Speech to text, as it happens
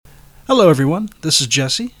Hello everyone, this is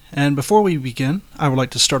Jesse, and before we begin, I would like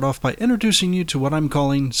to start off by introducing you to what I'm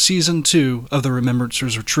calling Season 2 of the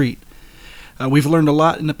Remembrancers Retreat. We've learned a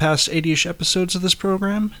lot in the past 80-ish episodes of this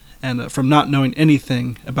program, and from not knowing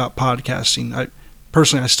anything about podcasting,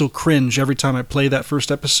 I still cringe every time I play that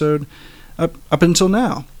first episode, up until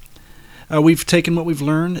now. We've taken what we've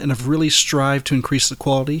learned and have really strived to increase the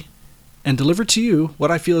quality, and deliver to you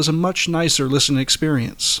what I feel is a much nicer listening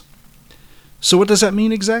experience. So what does that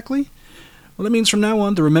mean exactly? Well, it means from now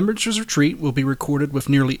on, the Remembrancers Retreat will be recorded with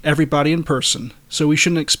nearly everybody in person, so we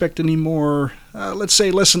shouldn't expect any more, less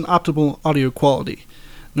than optimal audio quality.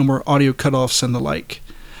 No more audio cutoffs and the like.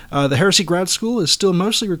 The Heresy Grad School is still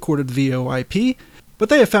mostly recorded via OIP, but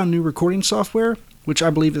they have found new recording software, which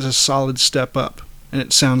I believe is a solid step up, and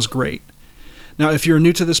it sounds great. Now, if you're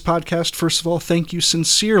new to this podcast, first of all, thank you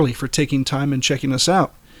sincerely for taking time and checking us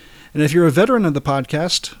out. And if you're a veteran of the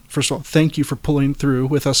podcast, first of all, thank you for pulling through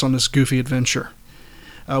with us on this goofy adventure.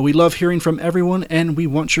 We love hearing from everyone, and we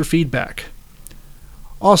want your feedback.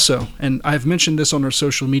 Also, and I've mentioned this on our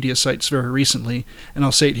social media sites very recently, and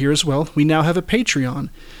I'll say it here as well, we now have a Patreon.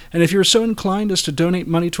 And if you're so inclined as to donate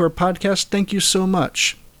money to our podcast, thank you so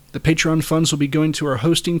much. The Patreon funds will be going to our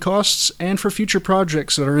hosting costs and for future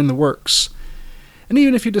projects that are in the works. And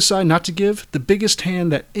even if you decide not to give, the biggest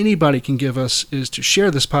hand that anybody can give us is to share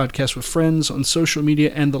this podcast with friends on social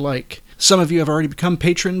media and the like. Some of you have already become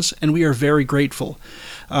patrons, and we are very grateful.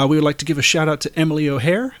 We would like to give a shout out to Emily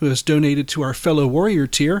O'Hare, who has donated to our Fellow Warrior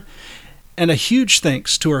tier, and a huge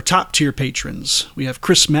thanks to our top tier patrons. We have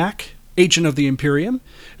Chris Mack, Agent of the Imperium,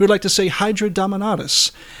 who would like to say Hydra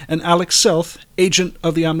Dominatus, and Alex Selth, Agent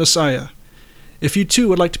of the Omnissiah. If you too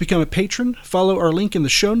would like to become a patron, follow our link in the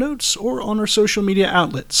show notes or on our social media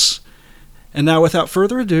outlets. And now, without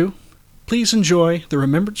further ado, please enjoy the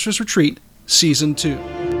Remembrancers Retreat, Season 2.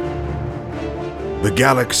 The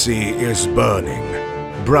galaxy is burning.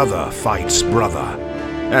 Brother fights brother,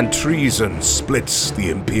 and treason splits the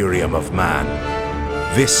Imperium of Man.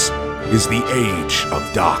 This is the Age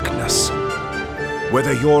of Darkness.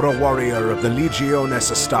 Whether you're a warrior of the Legiones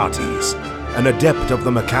Astartes, an adept of the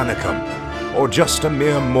Mechanicum, or just a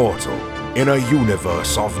mere mortal in a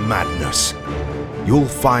universe of madness, you'll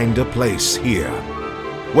find a place here.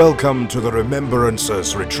 Welcome to the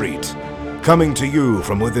Remembrancers Retreat, coming to you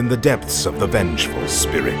from within the depths of the Vengeful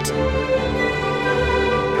Spirit.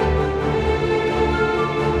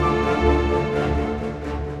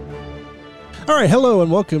 All right, hello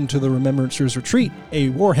and welcome to the Remembrancers Retreat, a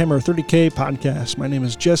Warhammer 30K podcast. My name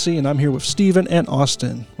is Jesse, and I'm here with Steven and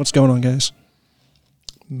Austin. What's going on, guys?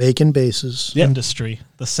 Making bases. Yep. Industry.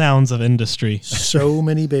 The sounds of industry. So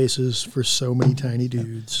many bases for so many tiny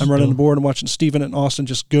dudes. I'm running the board and watching Steven and Austin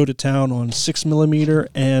just go to town on 6mm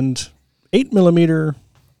and 8mm.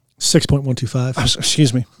 6.125.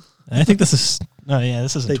 Excuse me. I think this is... Oh, yeah,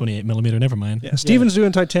 this isn't 28mm. Never mind. Yeah, Steven's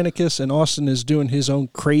doing Titanicus, and Austin is doing his own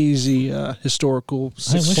crazy historical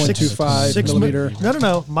 6.25mm.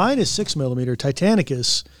 No. Mine is 6mm.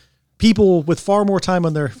 Titanicus... People with far more time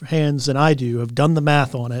on their hands than I do have done the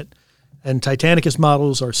math on it, and Titanicus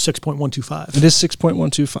models are 6.125. It is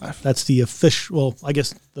 6.125. That's the official, well, I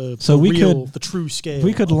guess the true scale.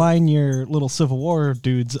 We could line your little Civil War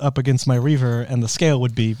dudes up against my Reaver, and the scale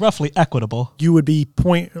would be roughly equitable. You would be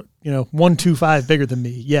 125 bigger than me,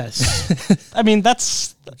 yes. I mean,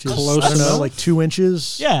 that's close. I don't know, like 2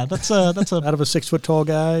 inches. Yeah, that's a out of a 6 foot tall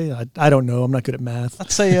guy. I don't know. I'm not good at math.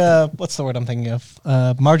 Let's say what's the word I'm thinking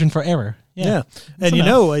of? Margin for error. Yeah. And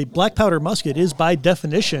a black powder musket is by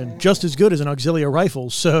definition just as good as an auxiliary rifle.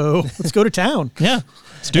 So let's go to town. Yeah,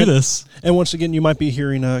 let's do this. And once again, you might be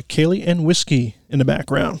hearing Kaylee and Whiskey in the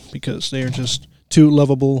background because they are just two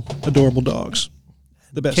lovable, adorable dogs.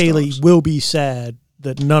 The best. Kaylee dogs. will be sad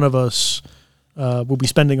that none of us will be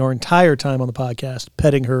spending our entire time on the podcast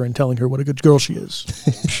petting her and telling her what a good girl she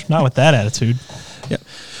is. Not with that attitude. Yeah.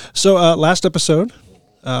 So last episode,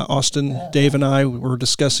 Austin, Dave, and I were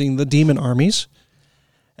discussing the demon armies,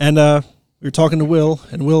 and we were talking to Will,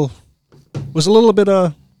 and Will was a little bit,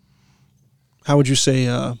 how would you say,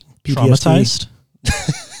 traumatized?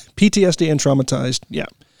 PTSD and traumatized, yeah.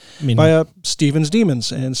 By Steven's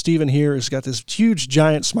demons, and Steven here has got this huge,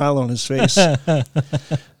 giant smile on his face.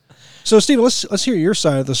 So, Steven, let's hear your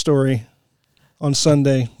side of the story on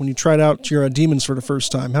Sunday when you tried out your demons for the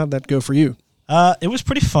first time. How did that go for you? It was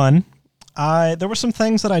pretty fun. There were some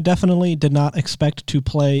things that I definitely did not expect to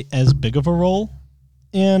play as big of a role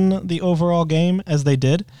in the overall game as they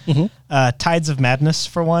did. Mm-hmm. Tides of Madness,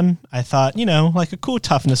 for one. I thought, like a cool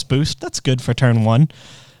toughness boost. That's good for turn 1.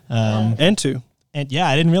 And 2. And yeah,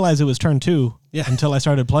 I didn't realize it was turn 2 until I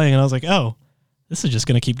started playing, and I was like, oh, this is just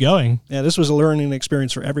going to keep going. Yeah, this was a learning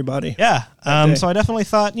experience for everybody. Yeah. day. So I definitely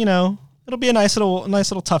thought, it'll be a nice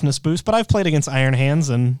little toughness boost. But I've played against Iron Hands,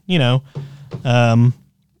 and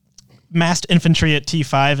massed infantry at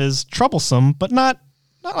T5 is troublesome, but not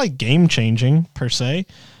like game changing per se.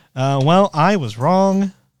 Well, I was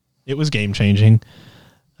wrong. It was game changing.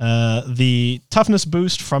 The toughness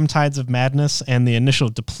boost from Tides of Madness and the initial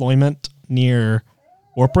deployment near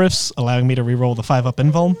Warp Rifts, allowing me to reroll the 5-up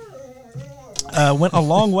invuln, went a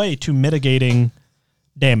long way to mitigating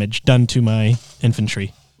damage done to my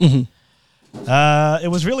infantry. Mm-hmm. It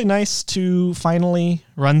was really nice to finally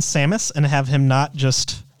run Samus and have him not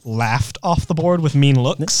just laughed off the board with mean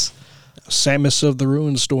looks. Samus of the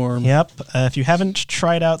Ruin Storm. Yep. If you haven't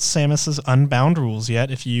tried out Samus's Unbound rules yet,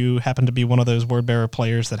 if you happen to be one of those Wordbearer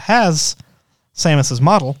players that has Samus's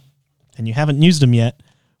model and you haven't used him yet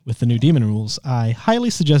with the new demon rules, I highly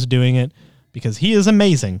suggest doing it because he is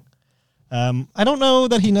amazing. I don't know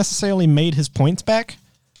that he necessarily made his points back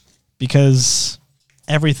because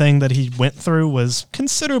everything that he went through was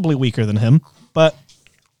considerably weaker than him, but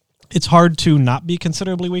it's hard to not be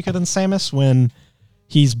considerably weaker than Samus when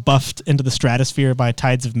he's buffed into the stratosphere by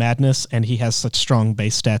Tides of Madness, and he has such strong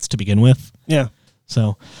base stats to begin with. Yeah.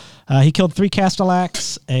 So he killed 3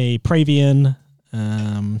 Castellax, a Pravian,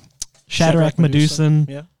 Shatterack Medusan,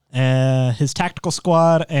 his tactical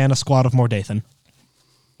squad, and a squad of Mordathan.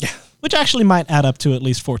 Yeah. Which actually might add up to at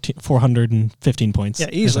least 415 points. Yeah,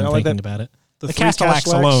 easily. I'm I like thinking that. about it. The The 3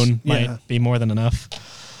 Castellax alone yeah. might be more than enough.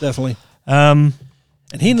 Definitely. And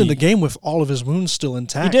he ended the game with all of his wounds still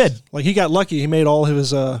intact. He did. Like, he got lucky. He made all of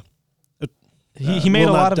his... He made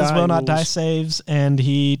a lot of his will not die rules. saves, and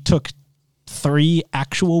he took 3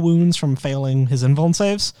 actual wounds from failing his invuln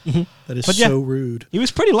saves. That is But yeah. so rude. He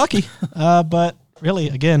was pretty lucky. But really,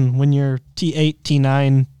 again, when you're T8,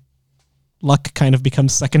 T9, luck kind of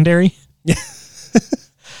becomes secondary.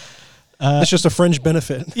 It's just a fringe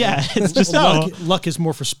benefit. Yeah, it's just, Luck is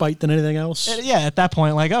more for spite than anything else. yeah, at that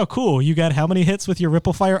point, like, oh, cool, you got how many hits with your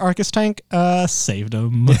Ripple Fire Arcus tank? Saved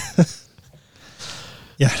him.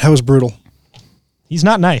 Yeah, that was brutal. He's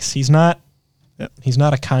not nice. He's not Yep. He's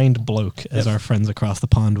not a kind bloke, as our friends across the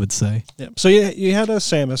pond would say. Yeah. So you had a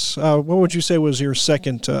Samus. What would you say was your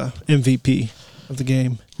second MVP of the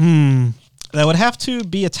game? That would have to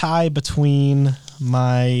be a tie between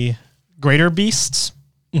my greater beasts,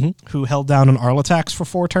 who held down an Arlatax for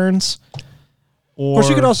 4 turns. Of course,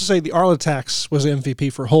 you could also say the Arlatax was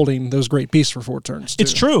MVP for holding those great beasts for 4 turns, too.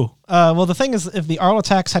 It's true. Well, the thing is, if the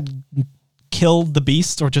Arlatax had killed the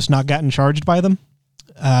beasts or just not gotten charged by them,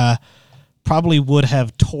 probably would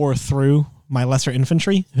have tore through my lesser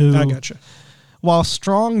infantry, who, I gotcha. while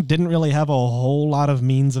strong, didn't really have a whole lot of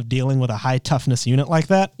means of dealing with a high toughness unit like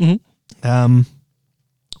that.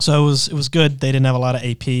 So it was good. They didn't have a lot of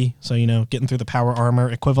AP, so getting through the power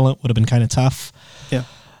armor equivalent would have been kind of tough.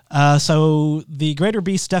 Yeah. So the greater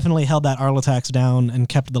beast definitely held that Arlatax down and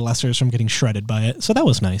kept the lessers from getting shredded by it. So that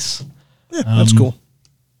was nice. Yeah, that's cool.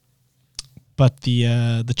 But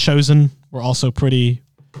the chosen were also pretty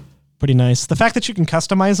nice. The fact that you can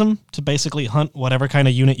customize them to basically hunt whatever kind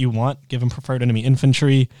of unit you want, give them preferred enemy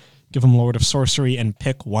infantry, give them Lord of Sorcery, and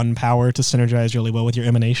pick 1 power to synergize really well with your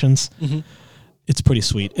emanations. It's pretty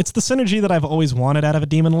sweet. It's the synergy that I've always wanted out of a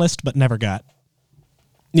demon list, but never got.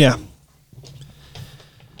 Yeah.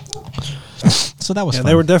 So that was fun.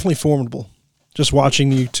 They were definitely formidable. Just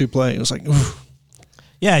watching you two play, it was like, oof.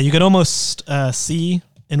 Yeah, you could almost see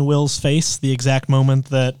in Will's face the exact moment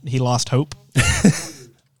that he lost hope.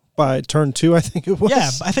 By turn 2, I think it was. Yeah,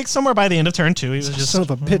 I think somewhere by the end of turn 2, he was just, son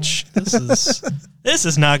of a bitch. This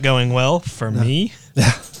is not going well for me.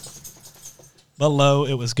 Yeah. But lo,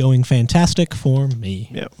 it was going fantastic for me.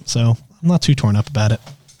 Yeah. So I'm not too torn up about it.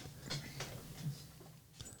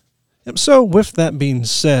 Yep. So with that being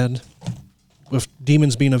said, with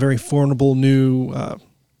demons being a very formidable new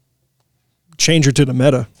changer to the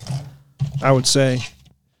meta, I would say.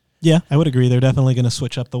 Yeah, I would agree. They're definitely going to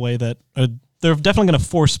switch up the way that... they're definitely going to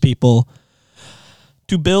force people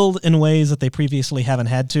to build in ways that they previously haven't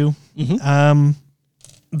had to.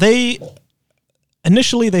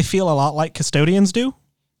 Initially, they feel a lot like custodians do,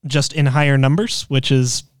 just in higher numbers, which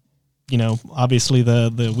is, obviously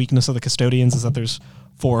the weakness of the custodians is that there's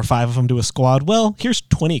 4 or 5 of them to a squad. Well, here's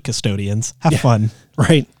 20 custodians. Have fun.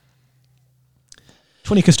 Right.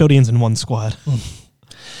 20 custodians in 1 squad.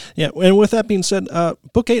 Yeah, and with that being said,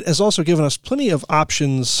 Book 8 has also given us plenty of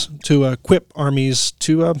options to equip armies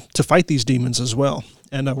to fight these demons as well.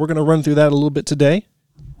 And we're going to run through that a little bit today.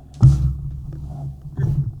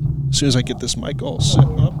 As soon as I get this mic all set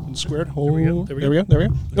up and squared. There we go. There we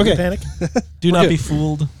go. Okay. Panic. Do not good. be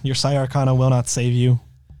fooled. Your Psyarkana will not save you.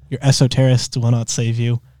 Your esoterists will not save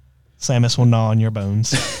you. Samus will gnaw on your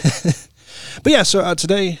bones. But yeah, so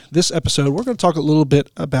today, this episode, we're going to talk a little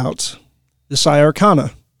bit about the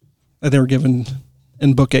Psyarkana that they were given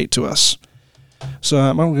in Book 8 to us. So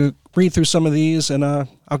I'm going to read through some of these, and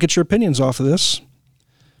I'll get your opinions off of this.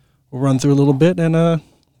 We'll run through a little bit and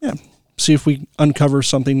see if we uncover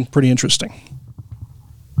something pretty interesting.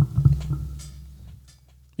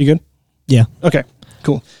 You good? Yeah. Okay,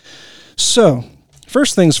 cool. So,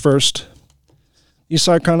 first things first, the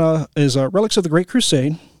Psyarkana is relics of the Great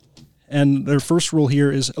Crusade, and their first rule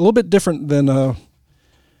here is a little bit different than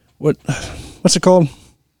what's it called?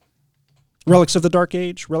 Relics of the Dark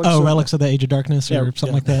Age? Relics of the Age of Darkness or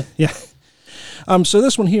something like that. Yeah. So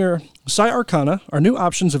this one here, Psyarkana, are new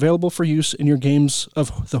options available for use in your games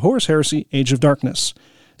of the Horus Heresy, Age of Darkness.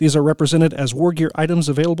 These are represented as war gear items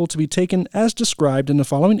available to be taken as described in the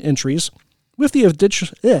following entries, with the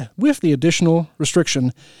additional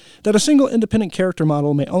restriction that a single independent character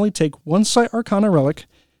model may only take one Psyarkana relic,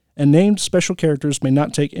 and named special characters may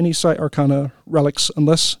not take any Psyarkana relics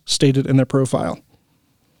unless stated in their profile.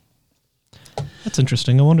 That's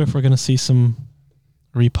interesting. I wonder if we're going to see some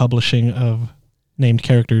republishing of named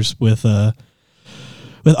characters with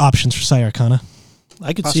options for Psyarkana.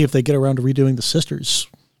 I could see if they get around to redoing the sisters.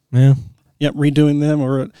 Yeah. Yep, redoing them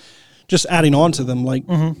or just adding on to them, like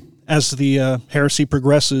as the heresy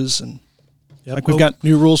progresses. And we've got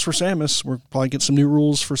new rules for Samus. We'll probably get some new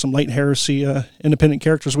rules for some late heresy independent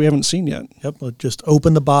characters we haven't seen yet. Yep, we'll just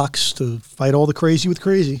open the box to fight all the crazy with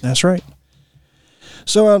crazy. That's right.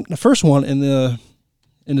 So the first one in the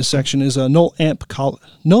section is a null amp collar.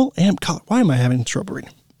 Null amp collar. Why am I having trouble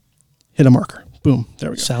reading? Hit a marker. Boom. There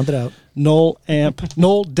we go. Sound it out. Null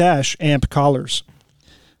dash amp collars.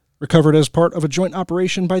 Recovered as part of a joint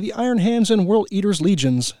operation by the Iron Hands and World Eaters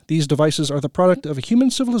Legions, these devices are the product of a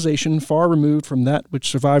human civilization far removed from that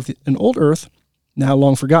which survived in old Earth, now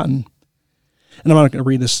long forgotten. And I'm not going to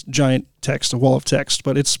read this giant text, a wall of text,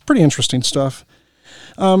 but it's pretty interesting stuff.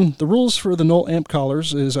 The rules for the null amp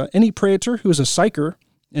collars is any praetor who is a psyker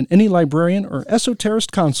and any librarian or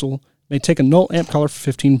esoterist consul may take a null amp collar for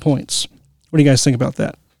 15 points. What do you guys think about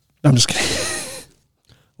that? No, I'm just kidding.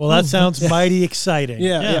 Well, that sounds mighty exciting.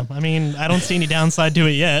 Yeah. I mean, I don't see any downside to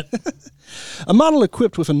it yet. A model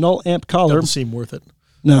equipped with a null amp collar. Doesn't seem worth it.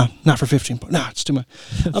 No, not for 15 points. No, it's too much.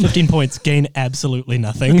 15 points, gain absolutely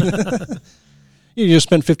nothing. You just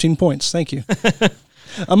spent 15 points. Thank you.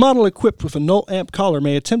 A model equipped with a null amp collar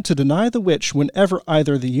may attempt to deny the witch whenever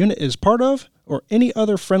either the unit is part of or any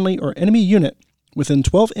other friendly or enemy unit within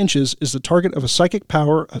 12 inches is the target of a psychic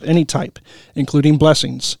power of any type, including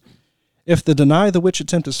blessings. If the deny the witch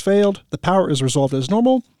attempt has failed, the power is resolved as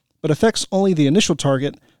normal, but affects only the initial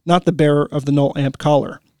target, not the bearer of the null amp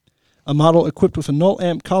collar. A model equipped with a null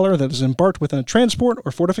amp collar that is embarked within a transport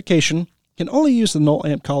or fortification can only use the null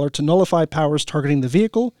amp collar to nullify powers targeting the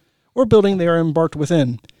vehicle or building they are embarked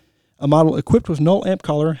within. A model equipped with null amp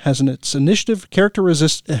collar has its initiative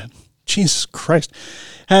Jesus Christ,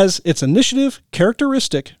 has its initiative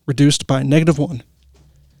characteristic reduced by -1.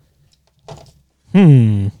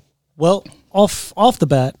 Well, off the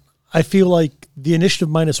bat, I feel like the initiative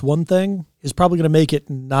 -1 thing is probably going to make it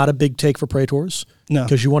not a big take for Praetors. No.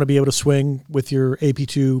 Because you want to be able to swing with your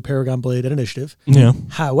AP2 Paragon Blade at initiative. Yeah.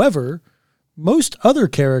 However, most other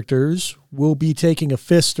characters will be taking a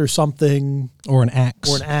fist or something. Or an axe.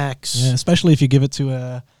 Yeah, especially if you give it to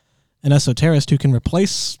an esoterist who can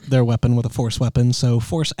replace their weapon with a force weapon. So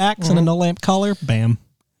force axe and a null amp collar, bam.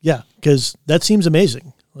 Yeah, because that seems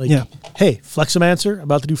amazing. Like, hey, Flexomancer,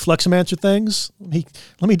 about to do Flexomancer things.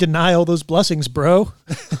 Let me deny all those blessings, bro.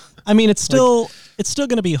 I mean, it's still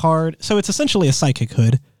going to be hard. So it's essentially a psychic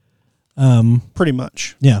hood. Pretty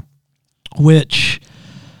much. Yeah. Which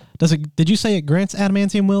did you say it grants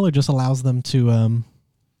adamantium will or just allows them to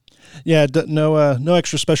Yeah, no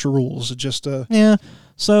extra special rules. It just Yeah.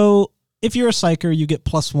 So if you're a psyker, you get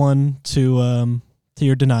 +1 to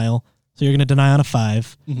your denial. So you're going to deny on a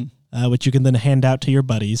 5, which you can then hand out to your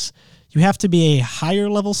buddies. You have to be a higher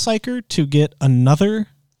level psyker to get another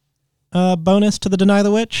bonus to the deny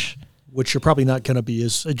the witch. Which you're probably not going to be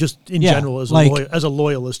as just in general as a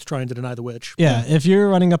loyalist trying to deny the witch. Yeah, if you're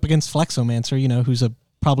running up against Flexomancer, who's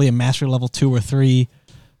probably a master level 2 or 3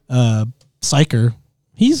 psyker,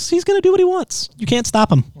 he's going to do what he wants. You can't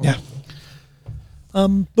stop him. Yeah.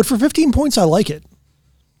 But for 15 points, I like it.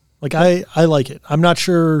 Like I like it. I'm not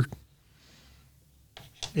sure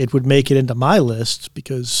it would make it into my list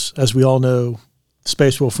because, as we all know,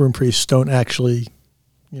 Space Wolf Room Priests aren't actually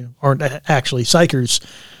psychers.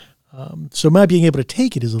 So my being able to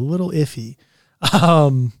take it is a little iffy.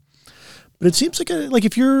 But it seems like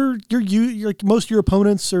if you're like most of your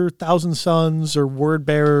opponents are Thousand Sons or Word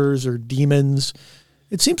Bearers or Demons,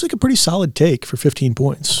 it seems like a pretty solid take for 15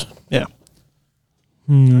 points. Yeah.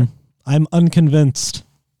 I'm unconvinced.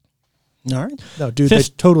 All right. No, dude, that's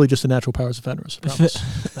totally just the natural powers of Fenris. I promise.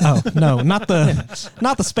 Oh no, not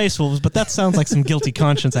the Space Wolves, but that sounds like some guilty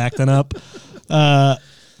conscience acting up.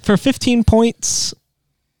 For 15 points,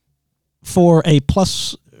 for a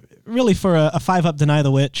plus, really for a 5-up Deny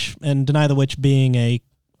the Witch, and Deny the Witch being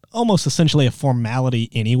almost essentially a formality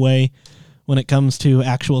anyway when it comes to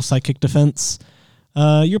actual psychic defense.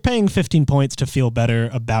 You're paying 15 points to feel better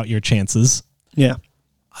about your chances. Yeah.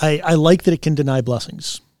 I like that it can deny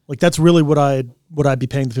blessings. Like that's really what I'd be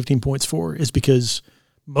paying the 15 points for, is because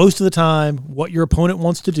most of the time what your opponent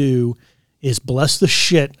wants to do is bless the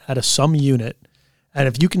shit out of some unit. And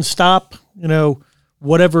if you can stop,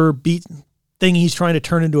 whatever beat thing he's trying to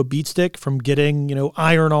turn into a beat stick from getting,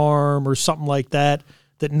 Iron Arm or something like that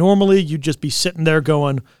normally you'd just be sitting there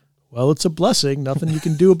going, well, it's a blessing. Nothing you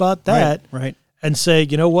can do about that. Right. And say,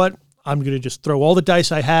 you know what? I'm going to just throw all the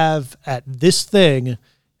dice I have at this thing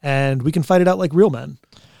and we can fight it out like real men.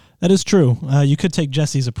 That is true. You could take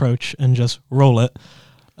Jesse's approach and just roll it,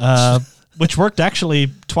 which worked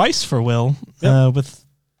actually twice for Will. Yep.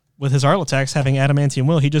 With his Arl attacks having Adamantium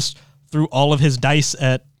Will, he just threw all of his dice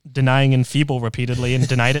at denying Enfeeble repeatedly and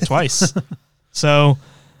denied it twice. So,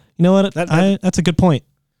 you know what? That's a good point.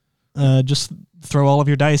 Just throw all of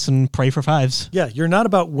your dice and pray for 5s. Yeah, you're not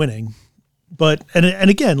about winning. But,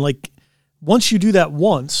 and again, like, once you do that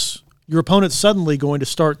once, your opponent's suddenly going to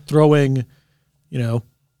start throwing, 4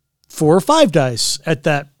 or 5 dice at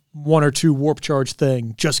that 1 or 2 warp charge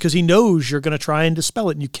thing, just because he knows you're going to try and dispel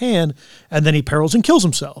it, and you can, and then he perils and kills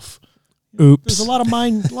himself. Oops. There's a lot of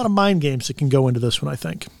mind games that can go into this one, I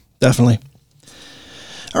think. Definitely.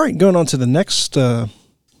 All right, going on to the next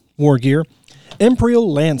war gear,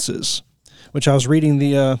 Imperial Lances, which I was reading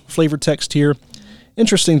the flavor text here.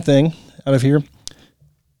 Interesting thing out of here.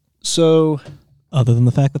 So, other than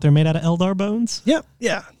the fact that they're made out of Eldar bones? Yeah.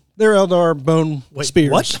 They're Eldar bone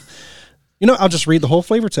spears. What? I'll just read the whole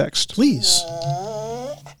flavor text. Please.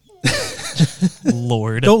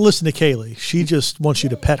 Lord. Don't listen to Kaylee. She just wants you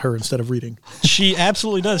to pet her instead of reading. She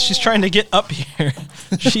absolutely does. She's trying to get up here.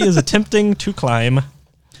 She is attempting to climb.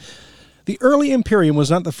 The early Imperium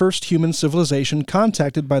was not the first human civilization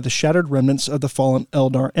contacted by the shattered remnants of the fallen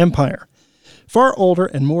Eldar Empire. Far older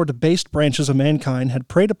and more debased branches of mankind had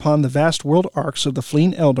preyed upon the vast world arcs of the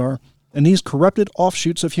fleeing Eldar, and these corrupted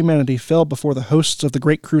offshoots of humanity fell before the hosts of the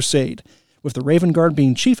Great Crusade, with the Raven Guard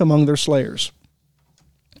being chief among their slayers.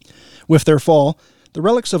 With their fall, the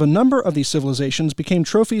relics of a number of these civilizations became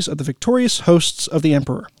trophies of the victorious hosts of the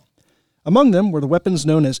Emperor. Among them were the weapons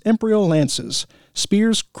known as Imperial Lances,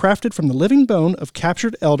 spears crafted from the living bone of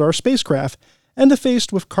captured Eldar spacecraft and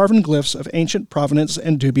defaced with carven glyphs of ancient provenance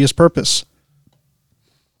and dubious purpose.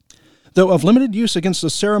 Though of limited use against the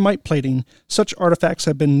ceramite plating, such artifacts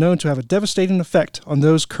have been known to have a devastating effect on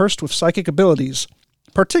those cursed with psychic abilities,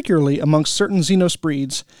 particularly amongst certain Xenos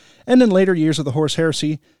breeds, and in later years of the Horus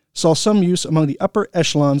Heresy, saw some use among the upper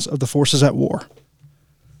echelons of the forces at war.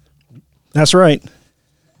 That's right.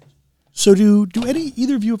 So do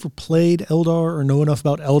either of you ever played Eldar or know enough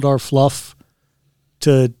about Eldar fluff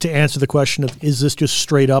to answer the question of, is this just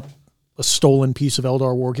straight up a stolen piece of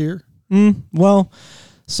Eldar war gear? Well,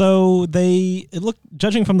 so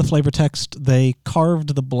judging from the flavor text, they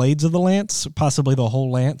carved the blades of the lance, possibly the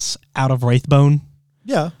whole lance, out of Wraithbone.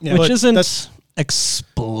 Yeah. Which isn't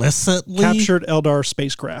explicitly captured Eldar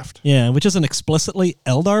spacecraft. Yeah, which isn't explicitly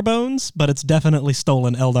Eldar bones, but it's definitely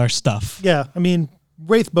stolen Eldar stuff. Yeah, I mean,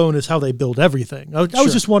 Wraithbone is how they build everything. I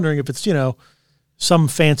was just wondering if it's, some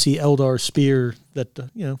fancy Eldar spear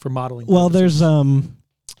that, for modeling Well, purposes. there's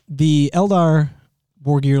the Eldar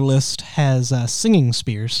war gear list has singing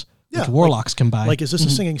spears, which warlocks can buy. Like, is this a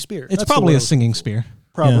singing spear? It's probably a singing spear.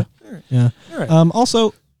 Probably. Yeah. All right.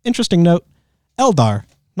 Also, interesting note, Eldar,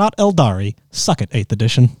 not Eldari. Suck it, 8th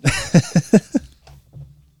edition.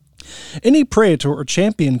 Any Praetor or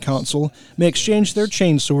Champion Consul may exchange their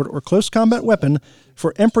chainsword or close combat weapon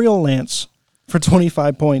for Imperial Lance for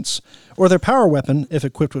 25 points, or their power weapon, if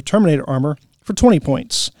equipped with Terminator armor, for 20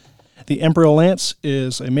 points. The Imperial Lance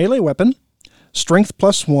is a melee weapon, strength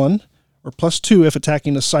 +1, or +2 if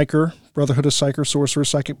attacking a Psyker, Brotherhood of Psyker, Sorcerer,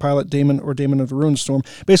 Psychic Pilot, Daemon, or Daemon of the Runestorm.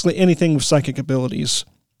 Basically anything with psychic abilities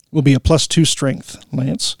will be a +2 strength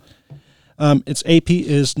lance. Its AP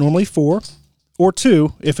is normally 4, or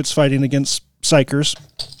 2 if it's fighting against Psykers,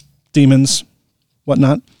 demons,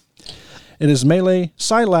 whatnot. It is melee,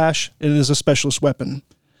 Psylash, and it is a specialist weapon.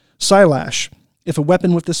 Psylash. If a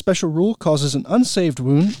weapon with this special rule causes an unsaved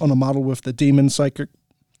wound on a model with the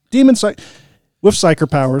with Psyker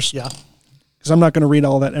powers. Yeah. Because I'm not going to read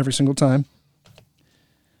all that every single time.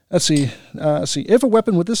 Let's see. If a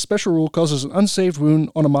weapon with this special rule causes an unsaved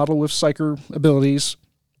wound on a model with Psyker abilities,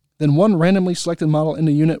 then one randomly selected model in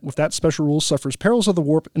the unit with that special rule suffers perils of the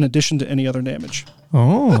warp in addition to any other damage.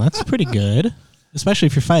 Oh, that's pretty good. Especially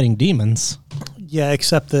if you're fighting demons. Yeah,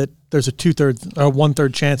 except that there's a 2/3 or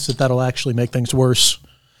 1/3 chance that that'll actually make things worse.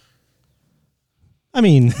 I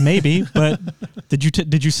mean, maybe, but did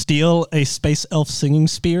you steal a space elf singing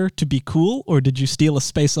spear to be cool, or did you steal a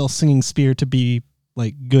space elf singing spear to be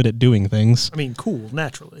like good at doing things? I mean, cool,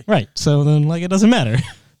 naturally. Right. So then, like, it doesn't matter.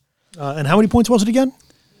 And how many points was it again?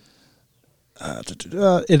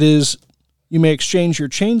 It is, you may exchange your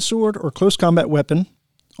chainsword or close combat weapon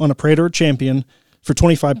on a Praetor or champion for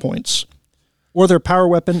 25 points, or their power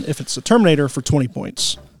weapon if it's a Terminator for 20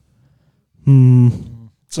 points.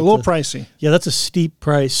 It's a little pricey. Yeah, that's a steep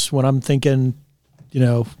price when I'm thinking,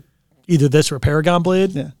 either this or a Paragon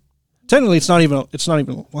Blade. Yeah. Technically, it's not even,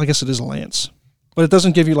 well, I guess it is a lance, but it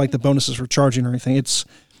doesn't give you like the bonuses for charging or anything. It's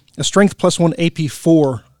a strength +1 AP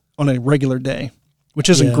 4 on a regular day, which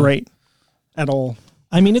isn't great at all.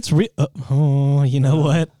 I mean, it's you know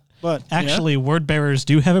what? But actually, word bearers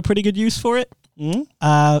do have a pretty good use for it.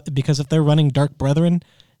 Because if they're running Dark Brethren,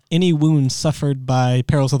 any wounds suffered by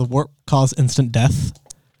perils of the warp cause instant death.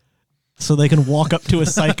 So they can walk up to a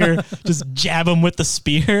psyker, just jab him with the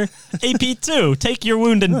spear. AP2, take your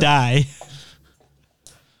wound and die.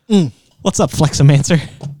 What's up, Flexomancer?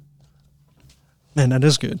 Man, that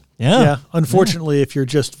is good. Yeah. Unfortunately, if you're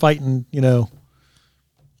just fighting,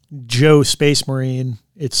 Joe Space Marine,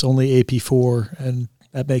 it's only AP4, and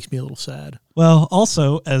that makes me a little sad. Well,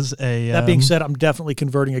 also, as a... that being said, I'm definitely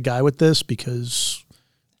converting a guy with this because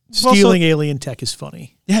stealing alien tech is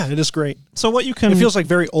funny. Yeah, it is great. So what you can... It feels like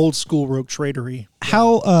very old school rogue tradery.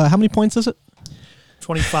 How many points is it?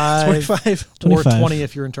 25. 25. Or 20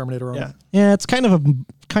 if you're in Terminator only. Yeah, it's kind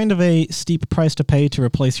of a steep price to pay to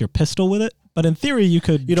replace your pistol with it. But in theory, you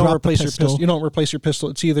could You don't replace your pistol. You don't replace your pistol.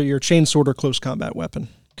 It's either your chainsword or close combat weapon.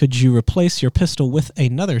 Could you replace your pistol with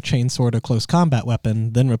another chainsword or close combat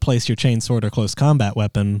weapon, then replace your chainsword or close combat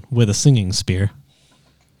weapon with a singing spear?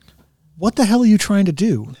 What the hell are you trying to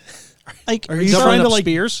do? Like, are you trying to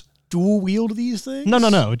spears? Dual wield these things?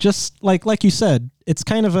 No. Just like you said, it's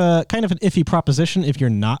kind of an iffy proposition if you're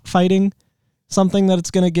not fighting something that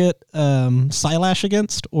it's going to get Psylash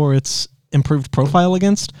against or its improved profile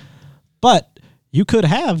against. But you could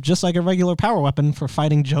have just like a regular power weapon for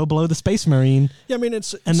fighting Joe Blow the Space Marine. Yeah, I mean I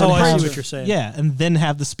see what you're saying. Yeah, and then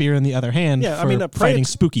have the spear in the other hand fighting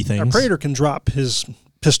spooky things. A Praetor can drop his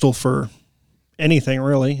pistol for anything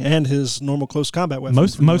really, and his normal close combat weapon.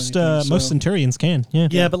 Most Centurions can.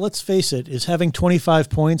 Yeah, but let's face it: is having 25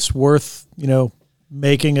 points worth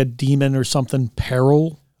making a demon or something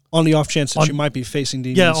peril on the off chance that you might be facing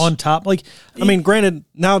demons? Yeah, on top. Like, I mean, granted,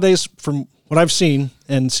 nowadays from what I've seen,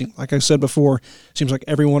 like I said before, it seems like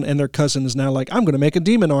everyone and their cousin is now like, I'm going to make a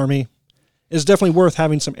demon army. It's definitely worth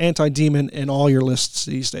having some anti-demon in all your lists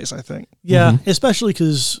these days, I think. Yeah, especially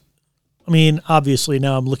because, I mean, obviously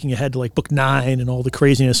now I'm looking ahead to like book 9 and all the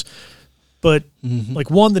craziness. But like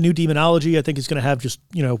the new demonology, I think is going to have just,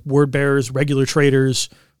 word bearers, regular traders,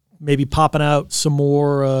 maybe popping out some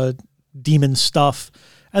more demon stuff.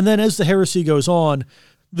 And then as the heresy goes on,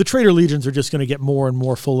 the Trader Legions are just going to get more and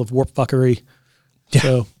more full of warp fuckery. Yeah.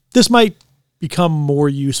 So this might become more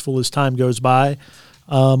useful as time goes by.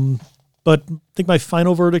 But I think my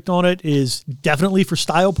final verdict on it is definitely for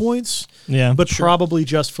style points. Yeah. But probably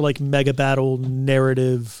just for like mega battle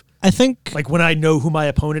narrative. I think like when I know who my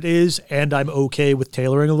opponent is and I'm okay with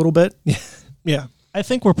tailoring a little bit. Yeah. I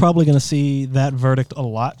think we're probably going to see that verdict a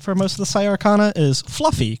lot for most of the Psyarkana is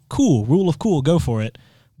fluffy, cool, rule of cool, go for it.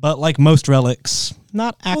 But like most relics,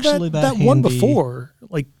 not actually that handy. One before,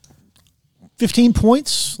 like 15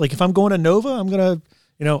 points. Like if I'm going to Nova, I'm going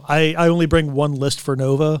to, I only bring one list for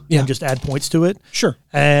Nova and just add points to it. Sure.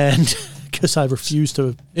 And because I refuse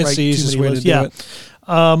to write the easiest way lists. to do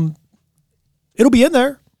it. It'll be in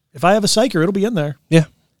there. If I have a Psyker, it'll be in there. Yeah.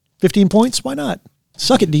 15 points, why not?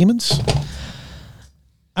 Suck it, demons.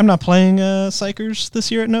 I'm not playing Psychers this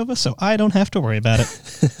year at Nova, so I don't have to worry about it.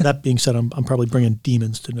 That being said, I'm probably bringing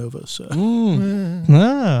demons to Nova. So, Dun,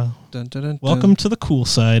 dun, dun, welcome to the cool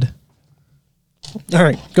side. All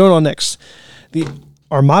right, going on next. The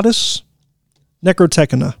Armatus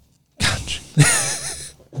Necrotechna.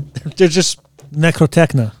 They're just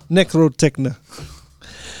Necrotechna.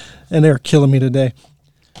 And they're killing me today.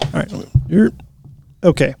 All right,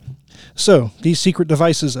 okay. So, these secret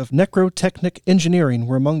devices of necrotechnic engineering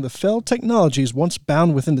were among the fell technologies once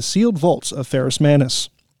bound within the sealed vaults of Ferrus Manus.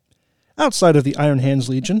 Outside of the Iron Hands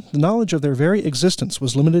Legion, the knowledge of their very existence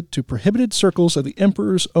was limited to prohibited circles of the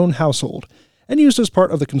Emperor's own household, and used as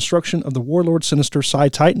part of the construction of the Warlord Sinister Psi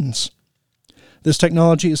Titans. This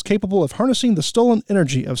technology is capable of harnessing the stolen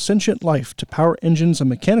energy of sentient life to power engines of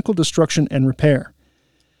mechanical destruction and repair.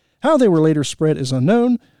 How they were later spread is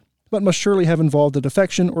unknown, but must surely have involved the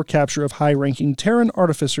defection or capture of high-ranking Terran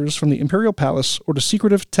artificers from the Imperial Palace or the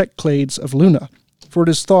secretive tech clades of Luna, for it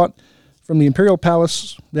is thought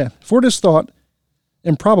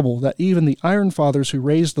improbable that even the Iron Fathers who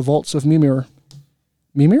raised the vaults of Mimir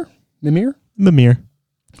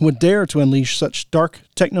would dare to unleash such dark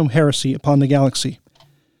techno-heresy upon the galaxy.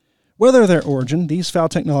 Whether their origin, these foul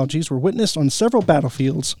technologies were witnessed on several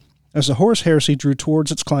battlefields as the Horus Heresy drew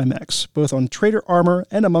towards its climax, both on traitor armor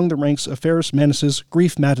and among the ranks of Ferrus Manus'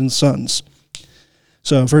 grief-maddened sons.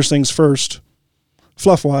 So, first things first,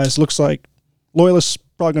 fluff-wise, looks like Loyalists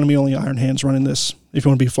probably going to be only Iron Hands running this, if you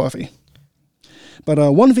want to be fluffy. But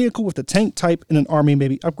one vehicle with the tank type in an army may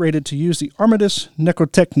be upgraded to use the Armatus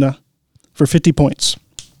Necrotechna for 50 points.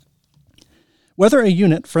 Whether a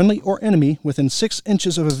unit, friendly or enemy, within 6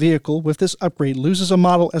 inches of a vehicle with this upgrade loses a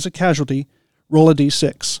model as a casualty, roll a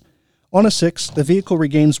d6. On a 6, the vehicle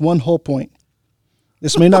regains 1 hull point.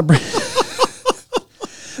 This may not bring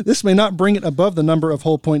it above the number of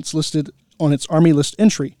hull points listed on its army list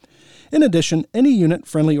entry. In addition, any unit,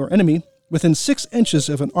 friendly or enemy, within 6 inches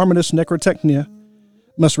of an Armatus Necrotechnia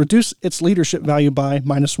must reduce its leadership value by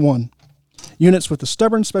 -1. Units with the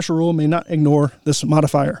stubborn special rule may not ignore this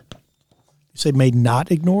modifier. You say may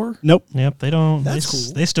not ignore? Nope. Yep, they don't. That's they,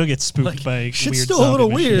 cool. They still get spooked by Shit's weird still a zombie little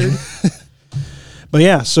machines. weird. But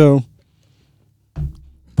yeah, so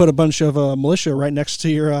put a bunch of militia right next to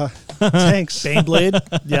your tanks. Baneblade.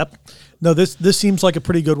 Yep. No, this seems like a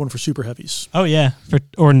pretty good one for super heavies. Oh yeah,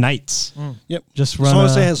 or knights. Yep. Just As long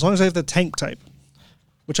run. as long as they have the tank type,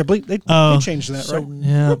 which I believe they changed that, right?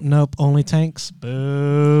 Yeah, nope, only tanks.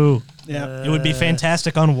 Boo. Yeah. It would be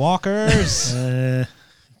fantastic on walkers.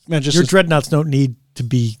 Man, just Your dreadnoughts don't need to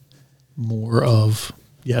be more of.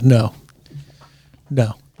 Yeah, no.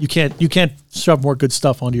 You can't shove more good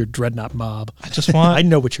stuff onto your dreadnought mob. I just want. I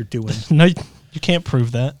know what you're doing. No, you can't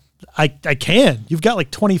prove that. I can. You've got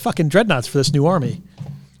like 20 fucking dreadnoughts for this new army.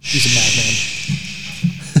 He's a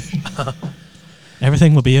madman.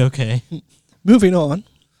 Everything will be okay. moving on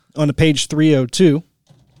to page 302.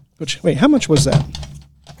 Which, wait, how much was that?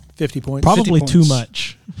 50 points. Probably 50 too points.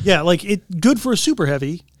 much. Yeah, like it good for a super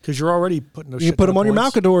heavy because you're already putting those. You can put them on your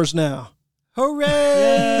Malcadors now. Hooray!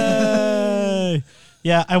 Yay!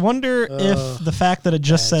 Yeah, I wonder if the fact that it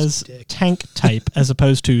just says dick. tank type as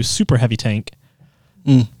opposed to super heavy tank.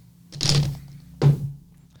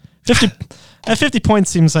 50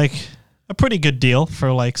 points seems like a pretty good deal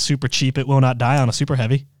for like super cheap. It will not die on a super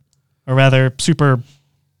heavy, or rather super,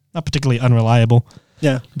 not particularly unreliable.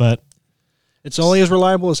 Yeah. But It's only as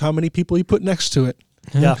reliable as how many people you put next to it.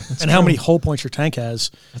 Yeah, that's and how true. many hull points your tank has.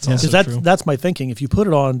 That's also Because true. that's my thinking. If you put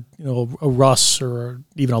it on, a Russ or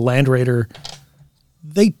even a Land Raider,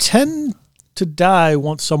 they tend to die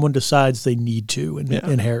once someone decides they need to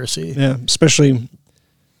in Heresy. Yeah, especially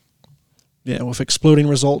with exploding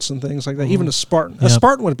results and things like that. Even a Spartan. A Yep.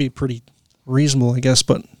 Spartan would be pretty reasonable, I guess,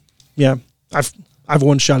 but yeah, I've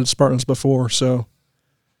one-shotted Spartans before, so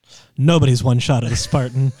Nobody's one shot at a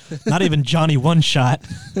Spartan. Not even Johnny one shot.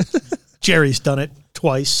 Jerry's done it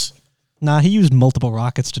twice. Nah, he used multiple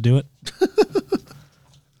rockets to do it.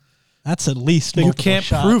 That's at least You multiple can't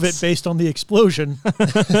shots. prove it based on the explosion.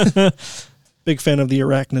 big fan of the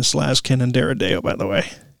Arachnus, Laskin, and Daradeo, by the way.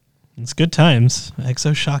 It's good times.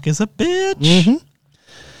 Exoshock is a bitch. Mm-hmm.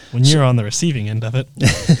 When you're on the receiving end of it.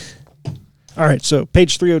 All right, so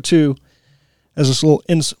page 302 has this little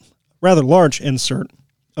rather large insert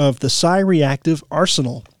of the Psi-Reactive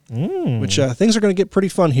Arsenal, which things are going to get pretty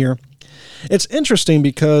fun here. It's interesting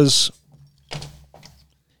because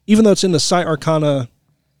even though it's in the Psyarkana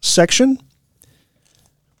section,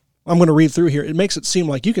 I'm going to read through here. It makes it seem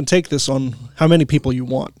like you can take this on how many people you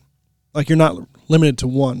want. Like you're not limited to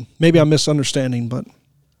one. Maybe I'm misunderstanding, but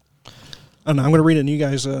I don't know. I'm going to read it and you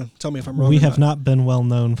guys tell me if I'm wrong. We or have not been well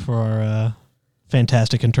known for our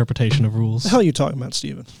fantastic interpretation of rules. What the hell are you talking about,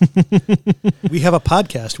 Steven? We have a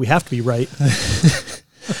podcast. We have to be right.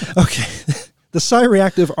 Okay. The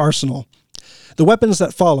Psi-Reactive Arsenal. The weapons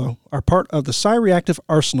that follow are part of the Psi-Reactive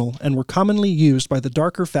Arsenal and were commonly used by the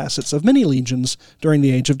darker facets of many legions during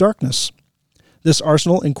the Age of Darkness. This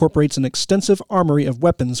arsenal incorporates an extensive armory of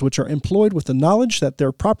weapons which are employed with the knowledge that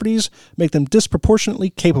their properties make them disproportionately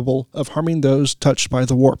capable of harming those touched by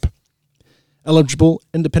the warp. Eligible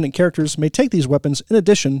independent characters may take these weapons in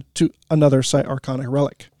addition to another Psyarkana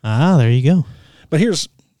relic. Ah, there you go. But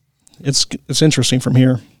it's interesting from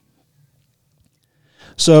here.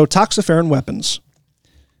 So, Toxiferan weapons.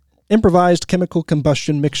 Improvised chemical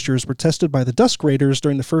combustion mixtures were tested by the Dusk Raiders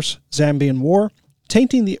during the First Zambian War,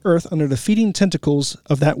 tainting the earth under the feeding tentacles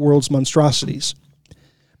of that world's monstrosities.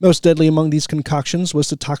 Most deadly among these concoctions was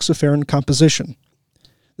the toxiferan composition.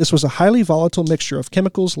 This was a highly volatile mixture of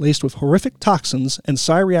chemicals laced with horrific toxins and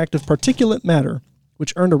psi-reactive particulate matter,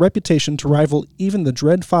 which earned a reputation to rival even the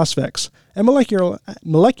dread phosphex and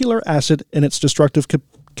molecular acid in its destructive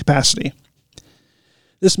capacity.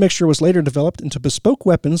 This mixture was later developed into bespoke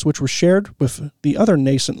weapons which were shared with the other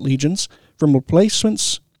nascent legions, from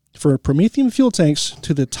replacements for Promethean fuel tanks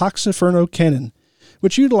to the Toxiferno cannon,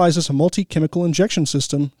 which utilizes a multi-chemical injection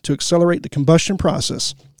system to accelerate the combustion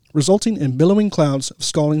process, resulting in billowing clouds of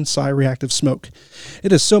scalding psi-reactive smoke.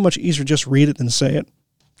 It is so much easier to just read it than say it.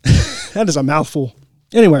 That is a mouthful.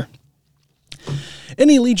 Anyway,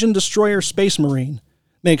 any Legion Destroyer Space Marine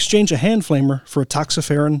may exchange a hand flamer for a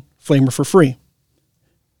Toxiferan flamer for free.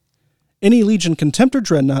 Any Legion Contemptor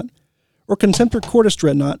Dreadnought or Contemptor Cordis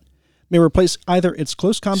Dreadnought may replace either its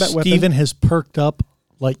close combat weapon... Steven has perked up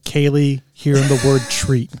like Kaylee hearing the word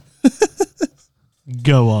treat.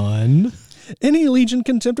 Go on. Any Legion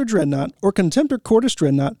Contemptor Dreadnought or Contemptor Cordis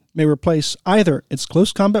Dreadnought may replace either its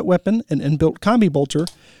close combat weapon and inbuilt combi bolter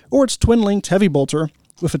or its twin-linked heavy bolter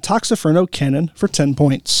with a Toxiferno cannon for 10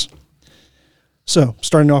 points. So,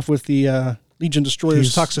 starting off with the Legion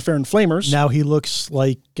Destroyer's Toxiferan Flamers. Now he looks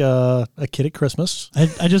like a kid at Christmas.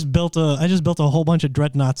 I just built a whole bunch of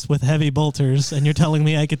dreadnoughts with heavy bolters, and you're telling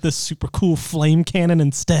me I get this super cool flame cannon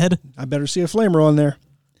instead? I better see a flamer on there.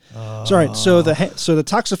 So, all right, so the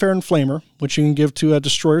Toxiferan Flamer, which you can give to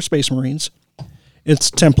Destroyer Space Marines,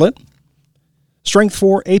 it's template, Strength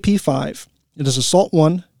 4, AP 5. It is Assault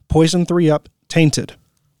 1, Poison 3 up, Tainted.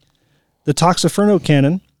 The Toxiferno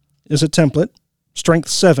Cannon is a template, Strength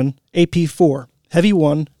 7, AP 4, Heavy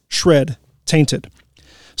 1, Shred, Tainted.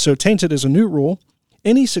 So Tainted is a new rule.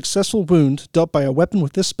 Any successful wound dealt by a weapon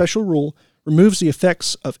with this special rule removes the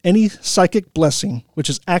effects of any psychic blessing, which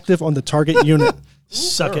is active on the target unit.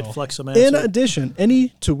 Suck it, Flexomancer. In addition, any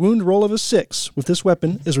to wound roll of a 6 with this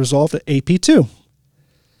weapon is resolved at AP 2.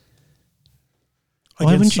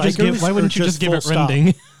 Why wouldn't you just give it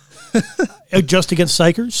rending? Just against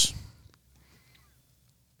psychers?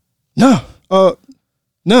 No.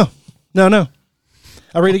 No.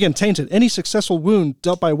 I read again. Tainted. Any successful wound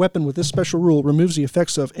dealt by a weapon with this special rule removes the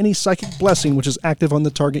effects of any psychic blessing which is active on the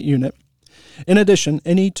target unit. In addition,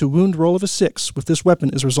 any to wound roll of a 6 with this weapon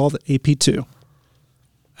is resolved at AP 2.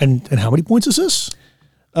 And how many points is this?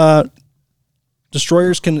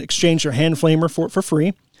 Destroyers can exchange their hand flamer for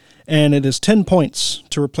free, and it is 10 points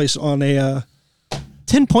to replace on a...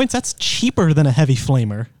 10 points? That's cheaper than a heavy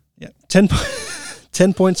flamer. Yeah, 10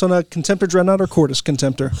 points on a Contemptor Dreadnought or Cordis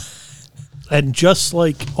Contemptor. And just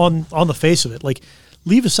like on the face of it, like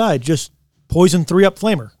leave aside just Poison 3 up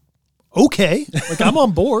flamer. Okay, like I'm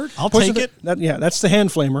on board. I'll take it. That's the hand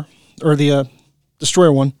flamer, or the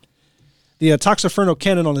Destroyer one. The Toxiferno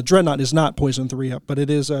Cannon on the Dreadnought is not Poison 3 up, but it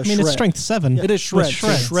is Shred. It's Strength 7. It is Shred.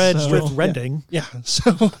 Shred with rending. Yeah.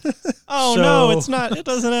 So. No, it's not. It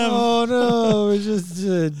doesn't have. Oh no, it's just.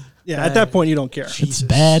 At that point you don't care. It's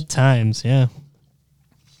bad times. Yeah.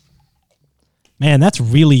 Man, that's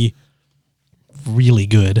really, really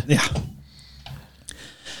good. Yeah.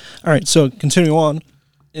 All right. So continue on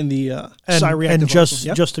in the and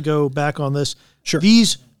just to go back on this, sure.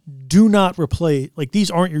 These do not replace, like these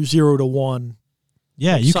aren't your 0 to 1.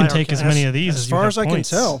 Yeah, you can take as many of these as far as I can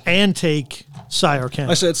tell, and take Psyarkana.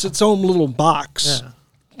 I said it's its own little box,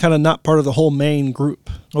 kind of not part of the whole main group.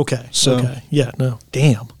 Okay, so yeah, no,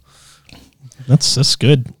 damn, that's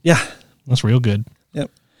good. Yeah, that's real good. Yep.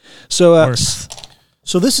 So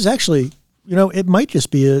so this is actually, it might just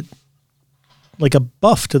be a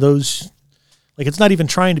buff to those. Like it's not even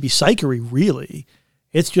trying to be psychery, really.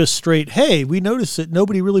 It's just straight, hey, we noticed that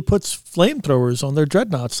nobody really puts flamethrowers on their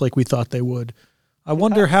dreadnoughts like we thought they would. I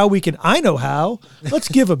wonder how we can... I know how. Let's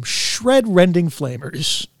give them shred-rending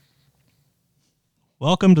flamers.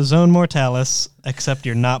 Welcome to Zone Mortalis, except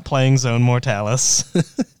you're not playing Zone Mortalis.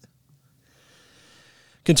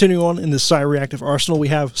 Continuing on in the Psy-Reactive Arsenal, we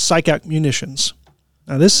have Psychic Munitions.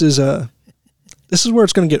 Now, this is where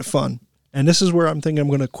it's going to get fun. And this is where I'm thinking I'm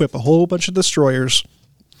going to equip a whole bunch of destroyers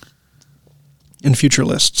in future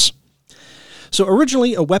lists. So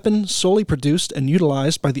originally a weapon solely produced and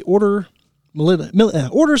utilized by the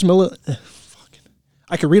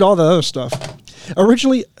I could read all the other stuff.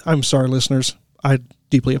 Originally, I'm sorry listeners, I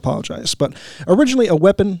deeply apologize, but originally a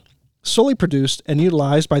weapon solely produced and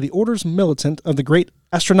utilized by the Orders Militant of the Great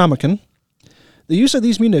Astronomicon. The use of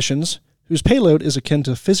these munitions, whose payload is akin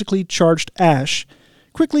to physically charged ash,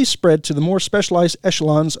 quickly spread to the more specialized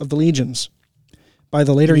echelons of the legions. By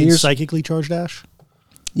the later years... psychically charged ash?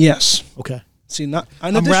 Yes. Okay. See, not.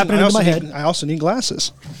 I'm wrapping it into my head. I also need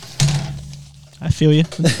glasses. I feel you.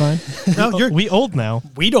 It's fine. No, we old now.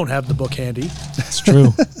 We don't have the book handy. It's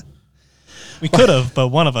true. We could have, but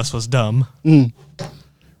one of us was dumb.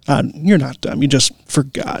 You're not dumb. You just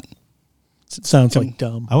forgot. It sounds like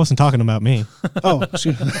dumb. I wasn't talking about me. Oh,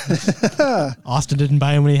 excuse me. Austin didn't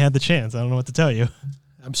buy him when he had the chance. I don't know what to tell you.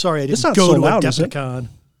 I'm sorry I It's didn't not go to sold out, is it? Adepticon.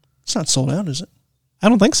 It's not sold out, is it? I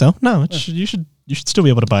don't think so. No, you should still be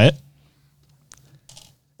able to buy it.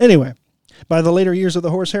 Anyway, by the later years of the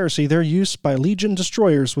Horus Heresy, their use by Legion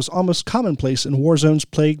destroyers was almost commonplace in war zones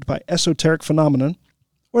plagued by esoteric phenomenon,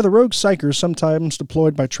 or the rogue psychers sometimes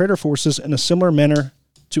deployed by traitor forces in a similar manner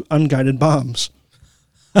to unguided bombs.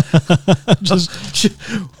 Just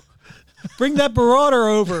bring that Marauder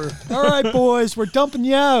over. All right, boys, we're dumping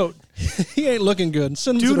you out. He ain't looking good.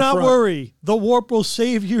 Send him to Do the not front. worry. The warp will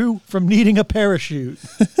save you from needing a parachute.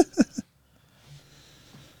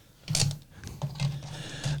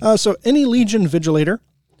 So any Legion Vigilator,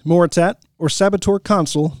 Moritat, or Saboteur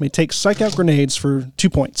Consul may take Psych-Out grenades for 2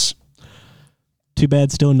 points. Too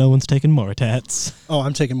bad still no one's taking Moritats. Oh,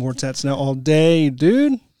 I'm taking Moritats now all day,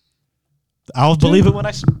 dude. I'll believe it when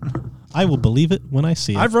I will believe it when I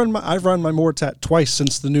see it. I've run my Moritat twice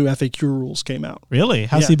since the new FAQ rules came out. Really?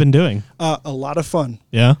 How's Yeah. he been doing? A lot of fun.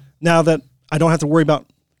 Yeah. Now that I don't have to worry about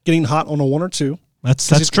getting hot on a 1 or 2.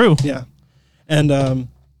 That's true. Yeah. And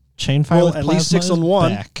Chain fire roll with at least plasma 6 is on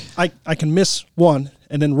 1. back. I can miss 1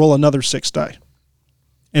 and then roll another 6 die.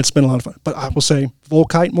 And it's been a lot of fun. But I will say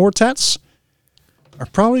Volkite Mortats are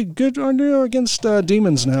probably good against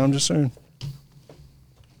demons now. I'm just saying.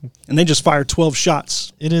 And they just fire 12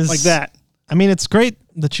 shots. It is like that. I mean, it's great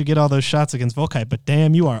that you get all those shots against Volkite, but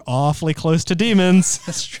damn, you are awfully close to demons.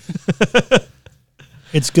 That's true.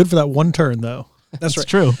 It's good for that one turn, though. That's right.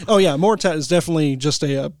 true. Oh, yeah. Mortat is definitely just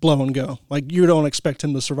a blow and go. Like, you don't expect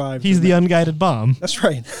him to survive. He's the unguided bomb. That's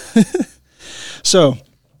right. So,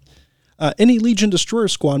 any Legion Destroyer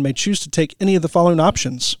squad may choose to take any of the following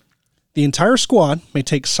options. The entire squad may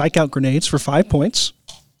take Psych-Out grenades for 5 points.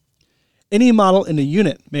 Any model in the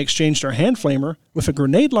unit may exchange their Hand Flamer with a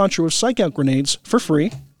grenade launcher with Psych-Out grenades for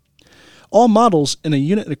free. All models in a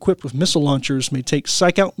unit equipped with missile launchers may take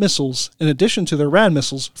Psych-Out missiles in addition to their Rad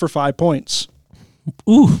missiles for 5 points.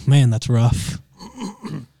 Ooh, man, that's rough.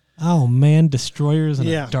 Oh, man, destroyers and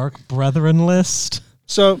Yeah. a Dark Brethren list.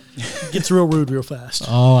 So, It gets real rude real fast.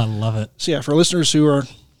 Oh, I love it. So yeah, for listeners who are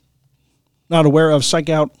not aware of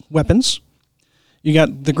Psych-Out weapons, you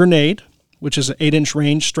got the grenade, which is an 8-inch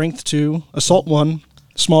range, strength 2, assault 1,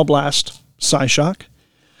 small blast, Psyshock.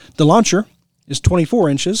 The launcher is 24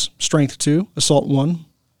 inches, strength 2, assault 1,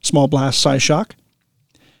 small blast, Psyshock.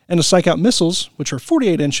 And the Psych-Out missiles, which are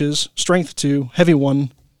 48 inches, strength 2, heavy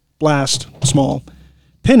 1, blast, small,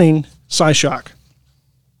 pinning, Psyshock.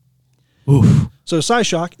 Oof. So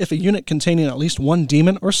Psyshock, if a unit containing at least one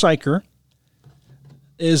demon or psyker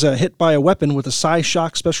is hit by a weapon with a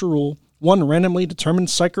Psyshock special rule, one randomly determined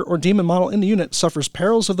psyker or demon model in the unit suffers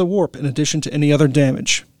perils of the warp in addition to any other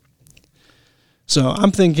damage. So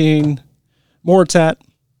I'm thinking Moritat,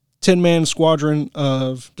 10-man squadron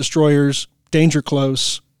of destroyers, danger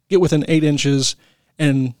close, get within 8 inches,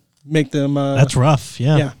 and make them... That's rough,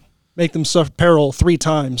 yeah. Yeah, make them suffer peril 3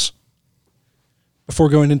 times before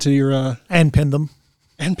going into your... And pin them.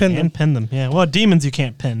 and pin them. And pin them, yeah. Well, demons you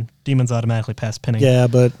can't pin. Demons automatically pass pinning. Yeah,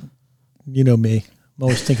 but you know me. I'm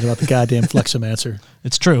always thinking about the goddamn Flexomancer.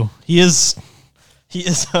 It's true. He is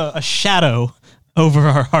a shadow over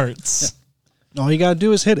our hearts. Yeah. All you gotta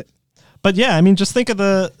do is hit it. But yeah, I mean, just think of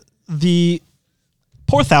the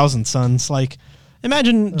poor Thousand Sons. Like,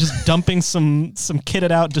 imagine just dumping some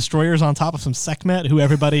kitted out destroyers on top of some Sekhmet, who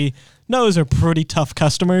everybody knows are pretty tough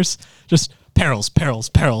customers. Just perils, perils,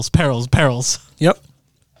 perils, perils, perils. Yep.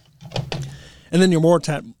 And then your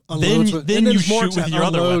Mortat unloads Then you shoot with your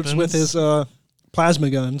other weapons. with his plasma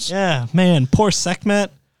guns. Yeah, man, poor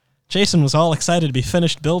Sekhmet. Jason was all excited to be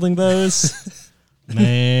finished building those.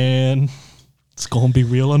 Man, it's going to be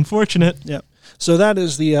real unfortunate. Yep. So that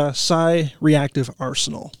is the Psi reactive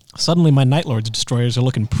arsenal. Suddenly, my Night Lord's destroyers are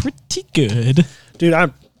looking pretty good. Dude,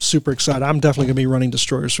 I'm super excited. I'm definitely going to be running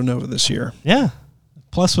destroyers for Nova this year. Yeah.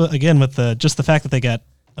 Plus, again, with just the fact that they got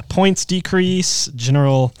a points decrease,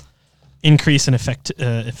 general increase in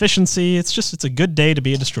efficiency, it's a good day to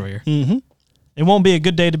be a destroyer. Mm-hmm. It won't be a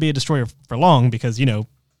good day to be a destroyer for long because,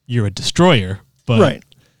 you're a destroyer. But right.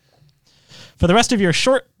 For the rest of your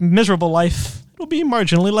short, miserable life, it'll be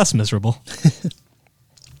marginally less miserable.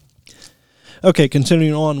 Okay,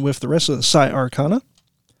 continuing on with the rest of the Psyarkana.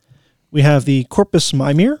 We have the Corpus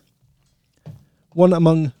Mimir, one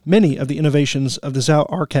among many of the innovations of the Zao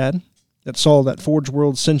Arcad that saw that Forge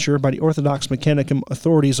World censure by the Orthodox Mechanicum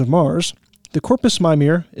authorities of Mars. The Corpus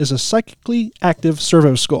Mimir is a psychically active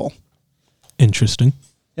servo skull. Interesting.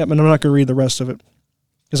 Yep, and I'm not going to read the rest of it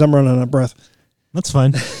because I'm running out of breath. That's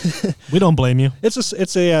fine. We don't blame you. It's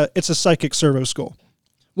a psychic servo skull.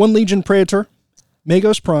 One Legion Praetor,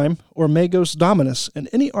 Magos Prime, or Magos Dominus, and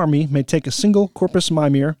any army may take a single Corpus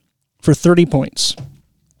Mimir for 30 points.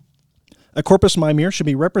 A Corpus Mimir should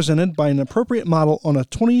be represented by an appropriate model on a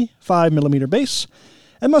 25mm base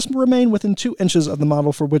and must remain within 2 inches of the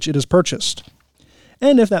model for which it is purchased.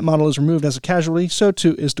 And if that model is removed as a casualty, so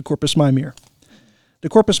too is the Corpus Mimir. The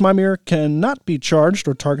Corpus Mimir cannot be charged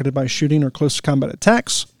or targeted by shooting or close combat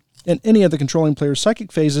attacks. In any of the controlling player's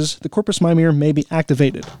psychic phases, the Corpus Mimir may be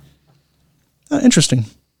activated. Interesting.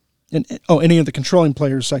 Any of the controlling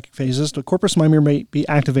player's psychic phases, the Corpus Mimir may be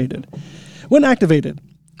activated. When activated,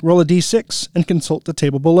 roll a d6 and consult the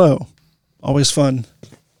table below. Always fun.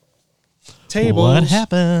 Tables. What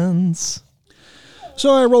happens?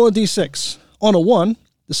 So I roll a d6. On a 1,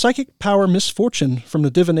 the psychic power Misfortune from the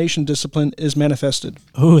divination discipline is manifested.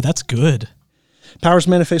 Oh, that's good. Powers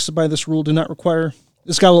manifested by this rule do not require...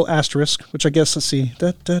 It's got a little asterisk, which I guess, let's see.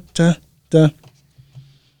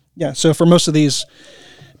 Yeah, so for most of these,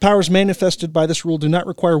 powers manifested by this rule do not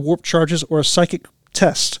require warp charges or a psychic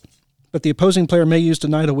test, but the opposing player may use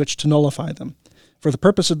Deny the Witch to nullify them. For the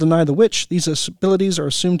purpose of Deny the Witch, these abilities are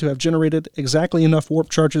assumed to have generated exactly enough warp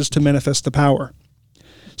charges to manifest the power.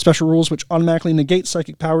 Special rules which automatically negate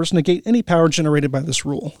psychic powers negate any power generated by this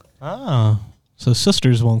rule. Ah, so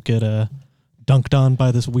sisters won't get dunked on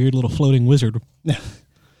by this weird little floating wizard.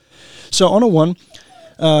 So on a 1,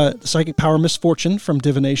 the psychic power Misfortune from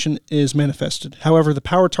divination is manifested. However, the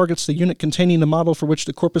power targets the unit containing the model for which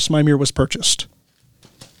the Corpus Mimir was purchased.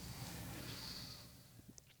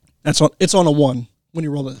 It's on a 1 when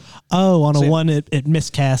you roll it. Oh, on a 1 it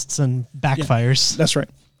miscasts and backfires. Yeah, that's right.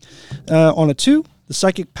 On a 2, the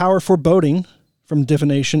psychic power Foreboding from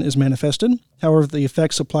divination is manifested. However, the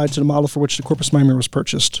effects applied to the model for which the Corpus Mimir was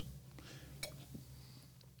purchased.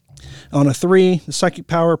 On a 3, the psychic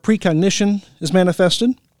power Precognition is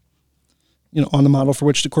manifested, on the model for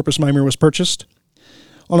which the Corpus Mimir was purchased.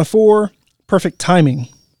 On a 4, Perfect Timing.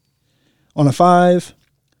 On a 5,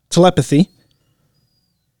 Telepathy.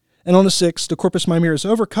 And on a 6, the Corpus Mimir is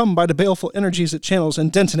overcome by the baleful energies it channels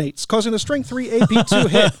and detonates, causing a Strength 3 AP2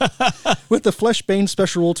 hit with the Fleshbane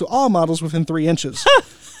special rule to all models within 3 inches.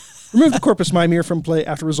 Remove the Corpus Mimir from play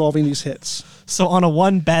after resolving these hits. So on a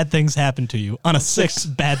 1, bad things happen to you. On a 6,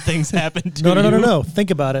 bad things happen to you. No.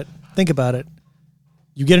 Think about it.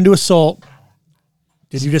 You get into assault.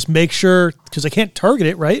 Did you just make sure, because I can't target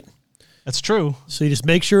it, right? That's true. So you just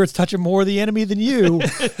make sure it's touching more of the enemy than you.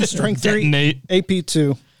 Strength 3 Detonate.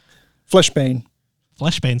 AP2. Fleshbane.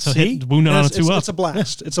 Fleshbane, so See? hit wounded on a 2 up. It's a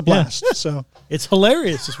blast. It's a blast. So It's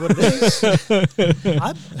hilarious is what it is.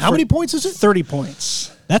 How many points is it? 30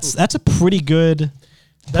 points. That's a pretty good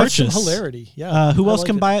That's some purchase. hilarity. Yeah. Who I else like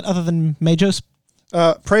can it. buy it other than Magos?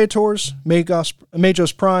 Praetors,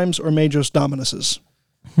 Magos Primes, or Magos Dominuses.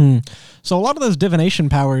 So a lot of those divination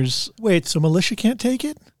powers... Wait, so militia can't take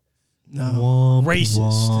it? No.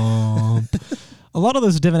 Racist. A lot of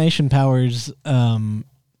those divination powers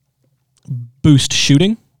boost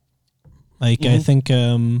shooting. Like, I think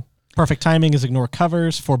Perfect Timing is ignore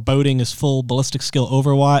covers. Foreboding is full ballistic skill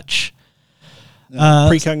overwatch.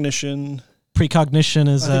 Precognition. Precognition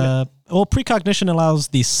is... Precognition allows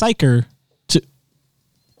the Psyker to...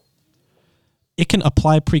 It can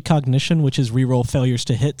apply Precognition, which is reroll failures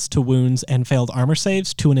to hits, to wounds, and failed armor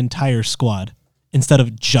saves to an entire squad, instead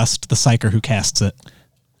of just the Psyker who casts it.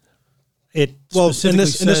 It In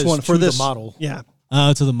this one, for this model. Yeah.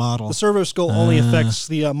 Oh, to the model. The servo skull only affects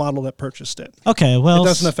the model that purchased it. Okay, well... It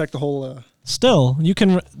doesn't affect the whole... Still, you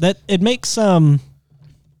can... It makes...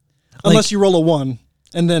 unless you roll a 1,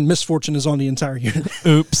 and then Misfortune is on the entire unit.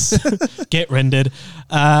 Oops. Get rended.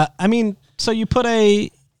 So you put a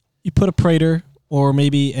Praetor, or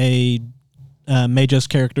maybe a Magos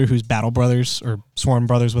character who's Battle Brothers, or Swarm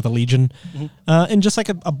Brothers with a Legion, and just like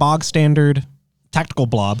a bog standard tactical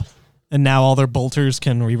blob. And now all their bolters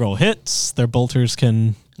can reroll hits. Their bolters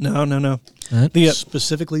can... No.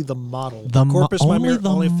 Specifically the model. The Corpus Mimir the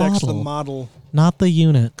only affects the model, model. not the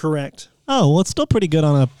unit. Correct. Oh, well, it's still pretty good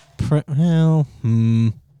on a...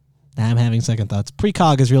 I'm having second thoughts.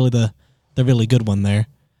 Precog is really the really good one there.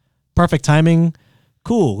 Perfect Timing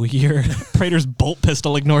Cool. Your Praetor's bolt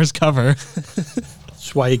pistol ignores cover.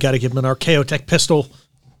 That's why you got to give him an Archaeotech pistol.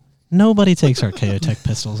 Nobody takes Archaeotech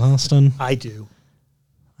pistols, Austin. I do.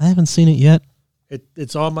 I haven't seen it yet.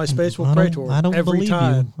 It's on my Space Wolf I Praetor don't every believe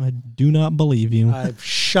time. you. I do not believe you. I've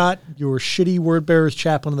shot your shitty word bearer's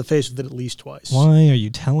chaplain in the face with it at least twice. Why are you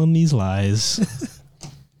telling these lies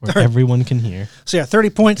where everyone can hear? So yeah, 30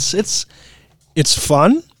 points. It's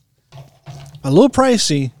fun. A little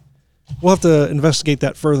pricey. We'll have to investigate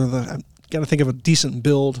that further. I've got to think of a decent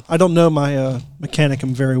build. I don't know my Mechanicum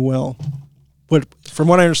very well. But from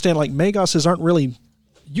what I understand, like Magoses aren't really...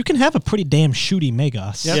 You can have a pretty damn shooty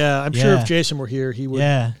Magos. Yeah, I'm sure if Jason were here, he would.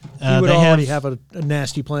 Yeah, He would already have a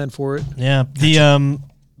nasty plan for it. Yeah, the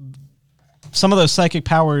some of those psychic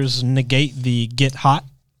powers negate the get hot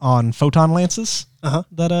on photon lances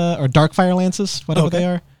that or dark fire lances, whatever they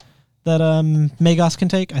are, that Magos can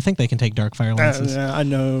take. I think they can take dark fire lances. Yeah, I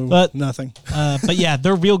know, but nothing. But yeah,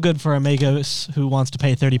 they're real good for a Magos who wants to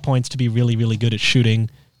pay 30 points to be really, really good at shooting,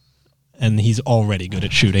 and he's already good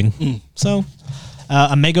at shooting. So.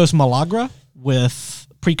 A Magos Malagra with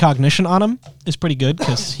precognition on him is pretty good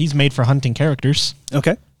because he's made for hunting characters.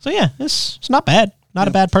 Okay. So yeah, it's not bad. Not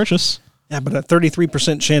a bad purchase. Yeah, but a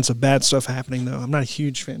 33% chance of bad stuff happening, though. I'm not a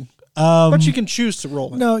huge fan. But you can choose to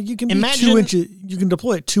roll it. No, you can be 2 inches. You can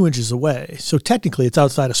deploy it 2 inches away. So technically, it's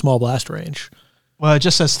outside a small blast range. Well, it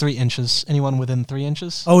just says 3 inches. Anyone within 3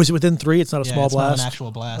 inches? Oh, is it within 3? It's not a small it's blast? not an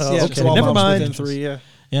actual blast. Oh, Yeah, okay. small Never mobs mind. within 3, yeah.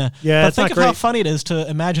 Yeah. Yeah, But it's think not of how great. funny it is to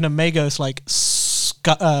imagine a Magos like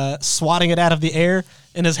swatting it out of the air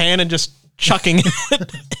in his hand and just chucking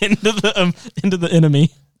it into the enemy.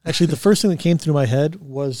 Actually, the first thing that came through my head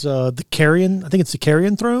was the Carrion. I think it's the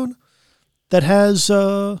Carrion throne that has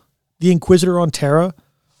the Inquisitor on Terra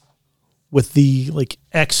with the like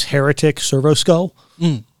ex-heretic servo skull.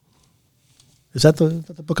 Is that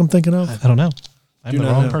the book I'm thinking of? I don't know. I'm the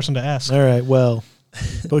not wrong know. person to ask. All right, well,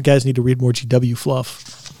 both guys need to read more GW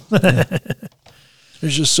fluff.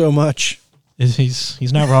 There's just so much.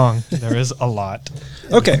 He's not wrong. There is a lot.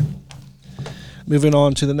 Okay. Moving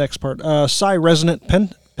on to the next part. Psi Resonant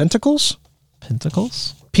Pentacles? Pentacles?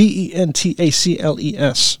 Pentacles.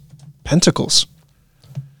 Pentacles.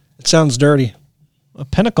 It sounds dirty. A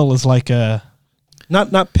pentacle is like a...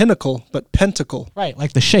 Not pinnacle, but pentacle. Right,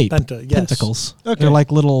 like the shape. Penta, yes. Pentacles. Okay. They're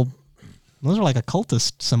like little... Those are like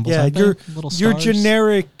occultist symbols, Yeah, aren't they? Little your stars.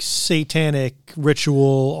 generic satanic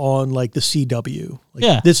ritual on like the CW. Like,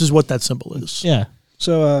 Yeah. This is what that symbol is. Yeah.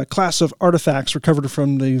 So a class of artifacts recovered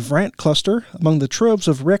from the Vrant cluster among the troves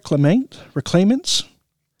of reclaimants.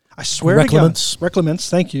 I swear Reclamants. to God. Reclamants,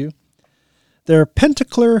 thank you. They're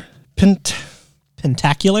pentaclar...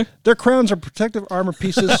 Pentacular? Their crowns are protective armor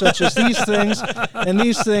pieces such as these things, and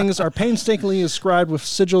these things are painstakingly inscribed with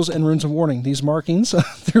sigils and runes of warning. These markings,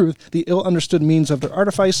 through the ill-understood means of their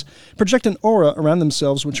artifice, project an aura around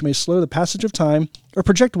themselves which may slow the passage of time or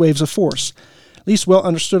project waves of force. Least well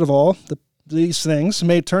understood of all, these things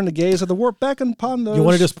may turn the gaze of the warp back upon those You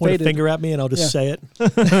want to just point fated a finger at me and I'll just say it?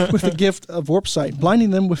 with the gift of warp sight,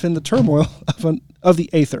 blinding them within the turmoil of the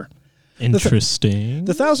aether. Interesting.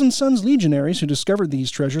 The Thousand Sons legionaries who discovered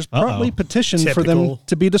these treasures promptly petitioned for them Typical.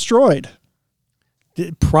 to be destroyed,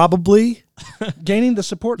 Probably. gaining the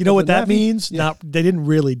support. You know of what the that Navi. means? Yeah. They didn't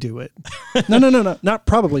really do it. No, not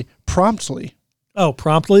probably. Promptly. Oh,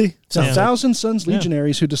 promptly? The Thousand Sons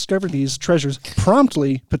legionaries who discovered these treasures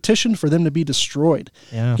promptly petitioned for them to be destroyed,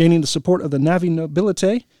 Yeah. gaining the support of the Navi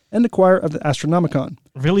Nobilite and the choir of the Astronomicon.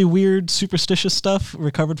 Really weird, superstitious stuff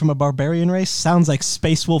recovered from a barbarian race. Sounds like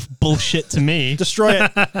Space Wolf bullshit to me. Destroy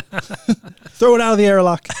it. Throw it out of the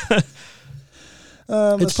airlock.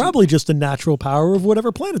 It's probably just the natural power of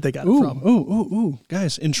whatever planet they got it from. Ooh.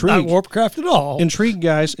 Guys, intrigue. Not Warpcraft at all. Intrigue,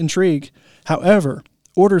 guys, intrigue. However,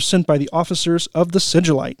 orders sent by the officers of the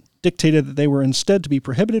Sigillite dictated that they were instead to be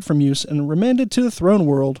prohibited from use and remanded to the throne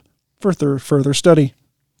world for further study.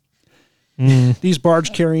 The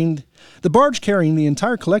barge carrying the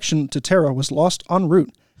entire collection to Terra was lost en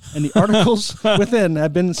route, and the articles within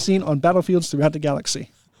have been seen on battlefields throughout the galaxy.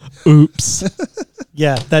 Oops.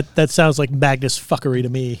 Yeah, that sounds like Magnus fuckery to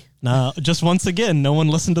me. No, just once again, no one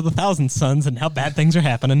listened to the Thousand Sons and how bad things are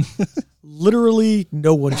happening. Literally,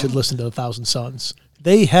 no one should listen to the Thousand Sons.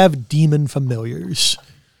 They have demon familiars.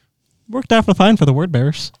 Worked out fine for the word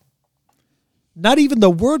bearers. Not even the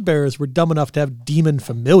word bearers were dumb enough to have demon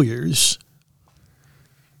familiars.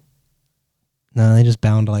 No, they just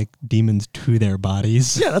bound like demons to their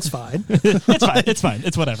bodies. Yeah, that's fine. It's fine. It's fine.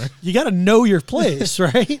 It's whatever. You got to know your place,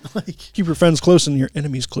 right? Like, Keep your friends close and your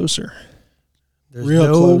enemies closer. there's Real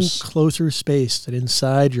no close. closer space than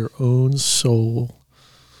inside your own soul.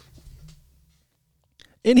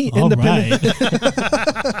 Any All independent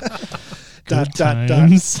right.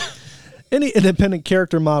 Any independent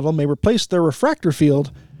character model may replace their refractor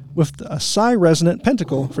field with a Psi Resonant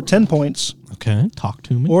Pentacle for 10 points, Okay, talk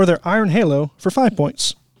to me. or their Iron Halo for 5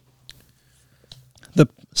 points. The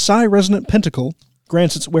Psi Resonant Pentacle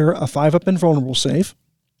grants its wearer a 5-up invulnerable save.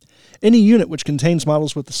 Any unit which contains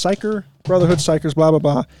models with the Psyker, Brotherhood, Psykers, blah, blah,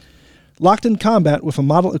 blah, locked in combat with a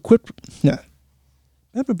model equipped... Yeah.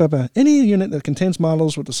 Any unit that contains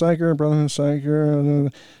models with the Psyker, Brotherhood,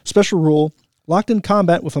 Psyker... special rule, locked in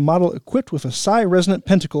combat with a model equipped with a Psi Resonant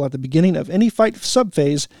Pentacle at the beginning of any fight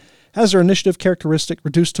subphase has their initiative characteristic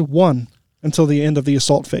reduced to 1 until the end of the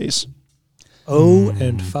assault phase. Oh,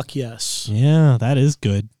 and fuck yes. Yeah, that is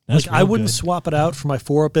good. That's Like I wouldn't good. swap it out for my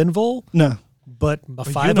 4-up invul, No. but a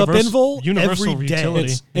 5-up invul universal every day.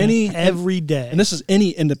 utility. It's Every day. And this is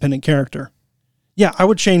any independent character. Yeah, I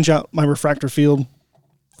would change out my refractor field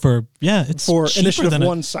It's for cheaper initiative than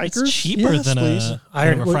 1 It's Psykers. cheaper Yes, than please. a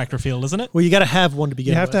Iron- refractor field, isn't it? well, you got to have one to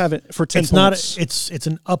begin You have with. to have it for 10 It's points. not. It's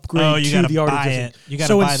an upgrade Oh, you to got the to already buy existing. it. You got to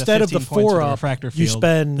So buy instead the of the 15 points for the 4-up, refractor you field,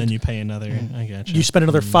 spend then you pay another. I gotcha. you spend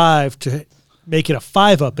another 5 to make it a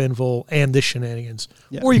 5-up invul and this shenanigans.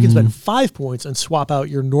 Yeah. Or you can spend 5 points and swap out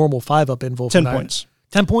your normal 5-up invul. 10 for an points.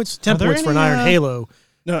 10 points. 10 Are there points for an any, Iron Halo.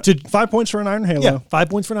 No, To- 5 points for an Iron Halo. Yeah, 5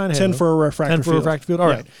 points for an Iron Halo. 10 for a refractor 10 for field. a refractor field. All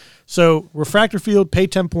Yeah. right. So refractor field, pay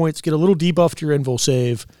 10 points, get a little debuff to your invul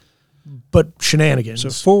save, but shenanigans.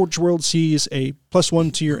 So Forge World sees a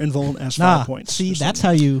 +1 to your invul as 5 points. See, or that's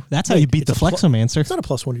something. how you beat It's the a pl- Flexomancer. it's not a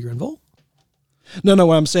 +1 to your invul. No,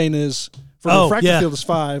 what I'm saying is for Oh, refractor yeah. field is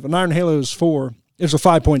 5, an Iron Halo is 4. There's a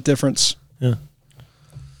 5-point difference. Yeah.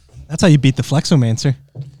 That's how you beat the Flexomancer.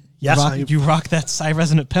 Yes. You rock that Psi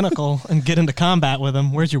Resonant Pinnacle and get into combat with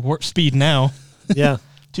him. Where's your warp speed now? Yeah.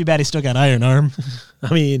 Too bad he's still got Iron Arm.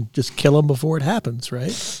 I mean, just kill him before it happens,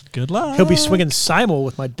 right? Good luck. He'll be swinging Simul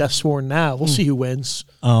with my Death Sworn now. We'll see who wins.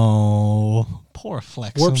 Oh, poor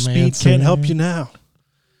Flexomancer. Warp speed can't help you now.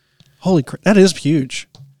 Holy crap, that is huge.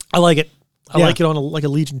 I like it. I Yeah. like it on a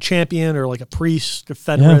Legion champion or like a priest or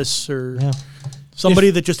Fenris or Yeah. somebody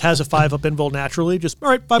that just has a 5-up invul naturally. Just, all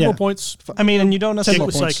right, 5 Yeah. more points. I mean, and you don't 10 Stick more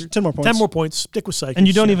with points. Psyker. 10 more points. 10 more points. Stick with Psyker. And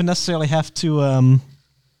you don't even necessarily have to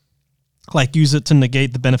like use it to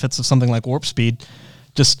negate the benefits of something like warp speed.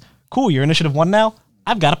 Just cool, you're initiative 1 now.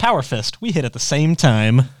 I've got a power fist. We hit at the same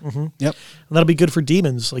time. Yep. And that'll be good for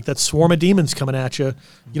demons. Like that swarm of demons coming at you.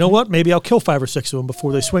 You know what? Maybe I'll kill 5 or 6 of them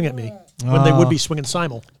before they swing at me. When they would be swinging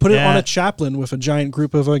Simul. Put it Yeah. on a chaplain with a giant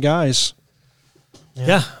group of guys.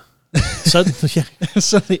 Yeah. So, yeah.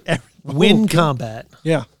 Suddenly, Win combat.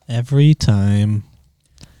 Yeah. Every time.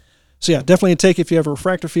 So yeah, definitely a take if you have a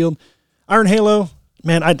refractor field. Iron Halo,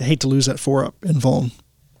 man, I'd hate to lose that 4-up invuln.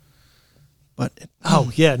 But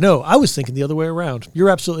Oh, yeah. No, I was thinking the other way around. You're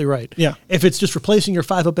absolutely right. Yeah. If it's just replacing your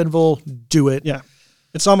 5-up invul, do it. yeah,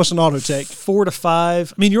 it's almost an auto take. 4 to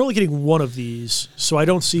 5. I mean, you're only getting one of these, so I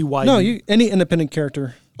don't see why. No, you any independent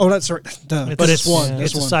character. Oh, that's right. Duh. But it's one.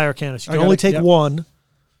 It's It's a one. Psyarkana. So I you can got only it. take Yep. one.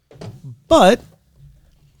 But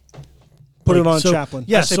Put like, it on so- a chaplain.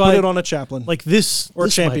 yeah, I say so put I- it on a chaplain. like this, Or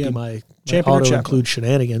this champion. might be my Champion or auto chaplain. include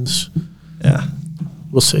shenanigans. yeah.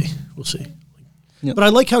 We'll see. We'll see. Yep. But I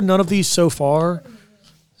like how none of these so far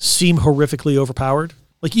seem horrifically overpowered.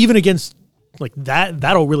 Like even against like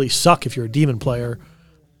that'll really suck if you're a demon player.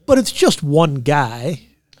 But it's just one guy.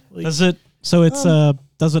 Like, Does it? So it's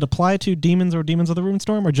does it apply to demons or demons of the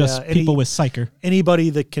Runestorm, or just Yeah, any- people with Psyker?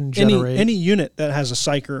 anybody that can generate Any unit that has a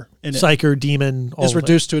psyker in it Psyker, demon, all is of it.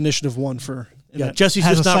 reduced to initiative 1 for. Yeah, Jesse's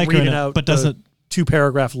Has just a not Psyker in reading it, out but the doesn't-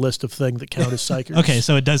 2-paragraph list of things that count as Psychers. Okay,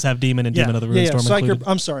 so it does have demon and Yeah. demon of the Yeah, Runestorm psyker. included.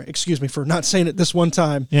 I'm sorry. Excuse me for not saying it this one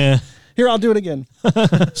time. Yeah. Here, I'll do it again.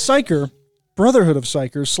 Psyker, Brotherhood of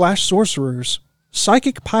Psychers / Sorcerers,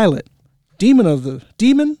 Psychic Pilot, Demon of the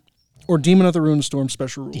Runestorm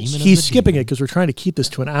special rules. Demon of He's the skipping it because we're trying to keep this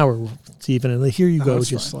to an hour, Stephen. And here you go, that's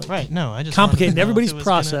just fine. like Right. No, I just complicating wanted to know everybody's if it was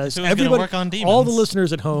gonna- process. if it was gonna Everybody, work on demons. all the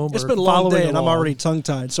listeners at home. It's are been a long following day, and I'm along. already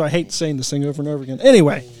tongue-tied, so I hate saying this thing over and over again.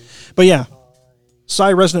 Anyway, but yeah,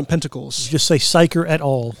 Psi Resonant Pentacles. Just say Psyker at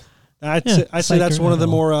all. I'd Yeah, say that's Psyker one of the at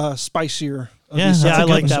all. more spicier. Of Yeah, these that's Yeah, a I good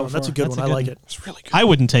like one that so one. That's a far. good That's one. a I good like one. it. It's really good. I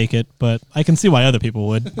wouldn't take it, but I can see why other people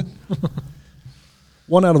would.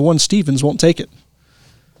 1 out of 1 Stevens won't take it.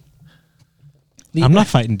 I'm not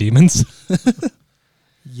fighting demons.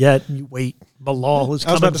 Yet you wait. Malal is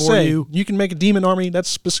I was coming about to for say you. you can make a demon army that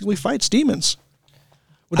specifically fights demons.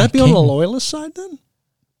 Would that be on the can. loyalist side then?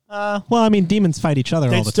 Well, I mean, demons fight each other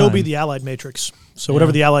all They'd the still time. be the allied matrix. So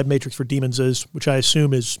whatever the allied matrix for demons is, which I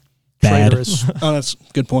assume is Bad. traitorous. Oh, that's a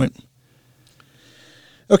good point.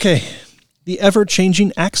 Okay, the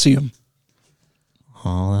ever-changing axiom.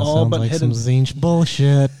 Oh, that All sounds but like hidden. some Zinch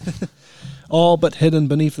bullshit. All but hidden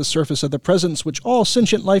beneath the surface of the presence which all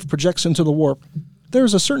sentient life projects into the warp, there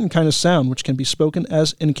is a certain kind of sound which can be spoken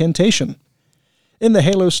as incantation. In the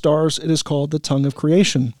halo stars, it is called the tongue of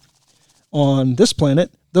creation. On this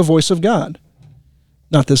planet, the voice of God.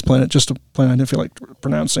 Not this planet, just a planet I didn't feel like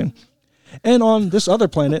pronouncing. And on this other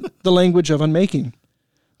planet, the language of unmaking.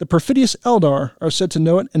 The perfidious Eldar are said to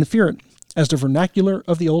know it and fear it as the vernacular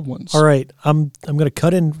of the old ones. All right, I'm going to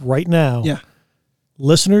cut in right now. Yeah.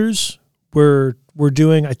 Listeners, we're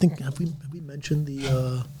doing. I think have we mentioned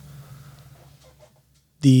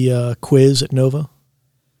the quiz at Nova?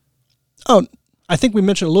 Oh, I think we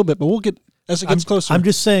mentioned a little bit, but we'll get as it gets closer. I'm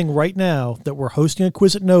just saying right now that we're hosting a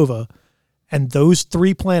quiz at Nova, and those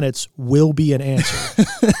 3 planets will be an answer.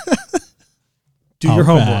 Do your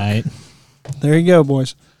homework. Right. There you go,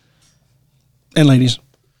 boys and ladies.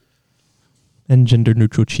 And gender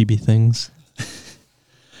neutral chibi things.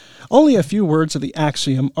 Only a few words of the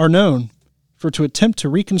axiom are known, for to attempt to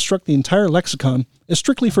reconstruct the entire lexicon is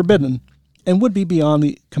strictly forbidden and would be beyond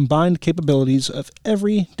the combined capabilities of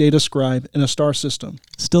every data scribe in a star system.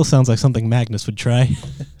 Still sounds like something Magnus would try.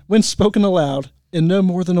 When spoken aloud, in no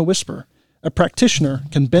more than a whisper, a practitioner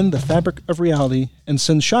can bend the fabric of reality and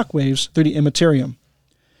send shockwaves through the immaterium.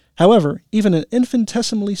 However, even an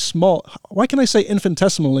infinitesimally small... Why can I say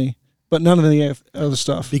infinitesimally, but none of the other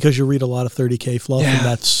stuff? Because you read a lot of 30K fluff, Yeah. and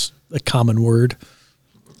that's a common word.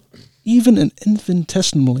 Even an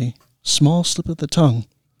infinitesimally small slip of the tongue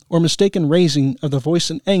or mistaken raising of the voice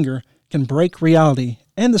in anger can break reality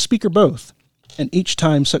and the speaker both, and each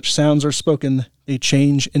time such sounds are spoken, they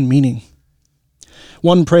change in meaning.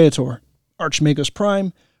 One praetor, Archmagus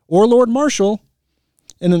Prime, or Lord Marshal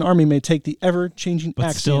in an army may take the ever-changing But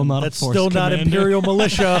axiom. still not That's a force still not commander. Imperial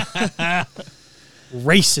Militia.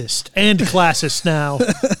 Racist and classist now.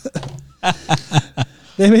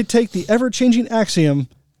 They may take the ever-changing axiom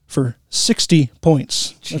for 60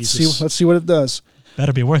 points. Jesus. Let's see what it does.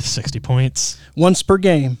 Better be worth 60 points. Once per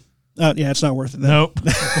game. Yeah, it's not worth it. Nope.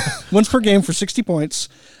 Once per game for 60 points,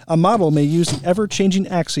 a model may use the ever-changing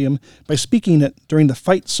axiom by speaking it during the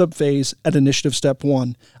fight subphase at initiative step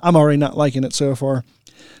 1. I'm already not liking it so far.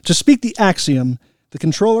 To speak the axiom, the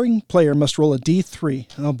controlling player must roll a D3.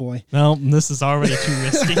 Oh boy. No, this is already too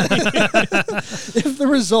risky. If the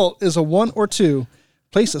result is a 1 or 2,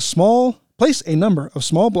 place a number of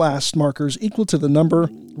small blast markers equal to the number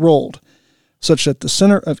rolled, such that the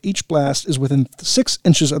center of each blast is within 6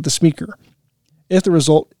 inches of the speaker. If the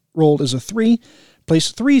result rolled is a 3,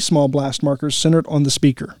 place 3 small blast markers centered on the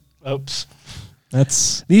speaker. Oops.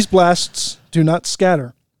 That's These blasts do not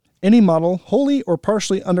scatter. Any model wholly or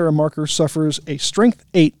partially under a marker suffers a Strength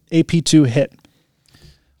 8 AP2 hit.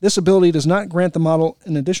 This ability does not grant the model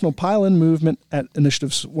an additional pile-in movement at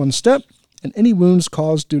initiative 1 step, and any wounds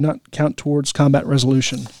caused do not count towards combat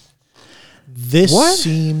resolution. This What?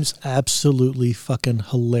 seems absolutely fucking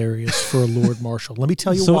hilarious for a Lord Marshal. Let me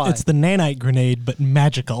tell you so why. it's the nanite grenade, but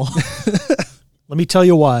magical. Let me tell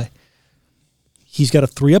you why. He's got a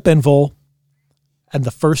 3-up invul, and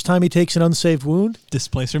the first time he takes an unsaved wound,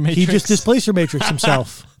 Displacer matrix. he just displacer matrix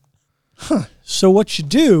himself. So what you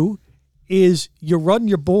do is you run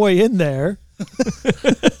your boy in there.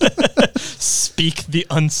 Speak the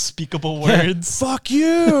unspeakable words. Fuck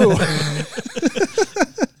you.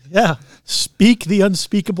 Yeah. Speak the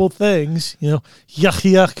unspeakable things. You know,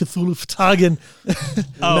 Yach Cthulhu Ftagen.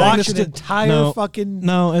 Watch an entire fucking...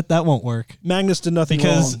 No, that won't work. Magnus did nothing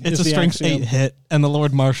Because wrong. it's is a the strength axiom. 8 hit, and the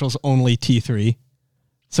Lord Marshal's only T3.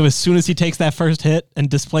 So as soon as he takes that first hit and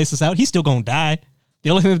displaces out, he's still going to die. The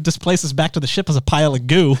only thing that displaces back to the ship is a pile of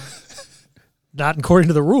goo. Not according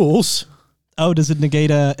to the rules. Oh, does it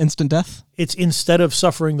negate instant death? It's instead of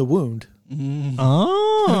suffering the wound.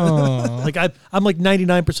 Oh. Like I'm like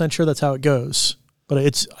 99% sure that's how it goes.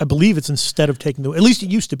 But I believe it's instead of taking the... At least it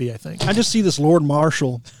used to be, I think. I just see this Lord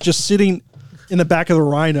Marshal just sitting in the back of the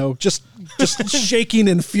Rhino, just shaking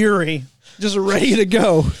in fury, just ready to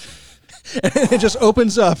go. And it just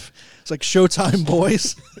opens up. It's like showtime,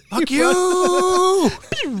 boys. Fuck you!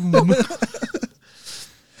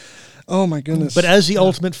 Oh my goodness. But as the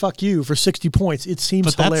ultimate fuck you for 60 points, it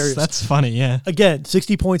seems But hilarious. that's funny, yeah. Again,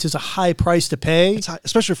 60 points is a high price to pay it's high,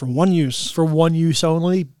 especially for one use. for one use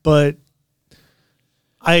only, but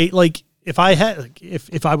if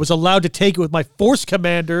I was allowed to take it with my Force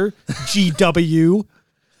Commander GW,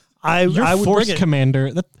 I Your would Force bring it.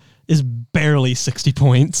 Commander, that is barely 60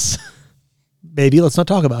 points. Maybe let's not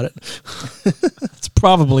talk about it. That's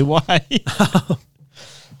probably why.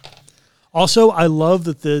 Also, I love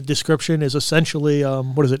that the description is essentially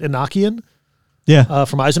Enochian Yeah.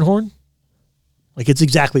 from Eisenhorn. Like it's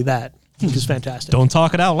exactly that. which is fantastic. Don't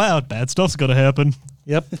talk it out loud. Bad stuff's going to happen.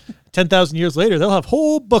 Yep. 10,000 years later, they'll have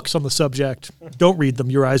whole books on the subject. Don't read them.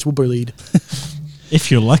 Your eyes will bleed. If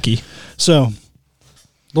you're lucky. So,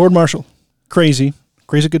 Lord Marshall, crazy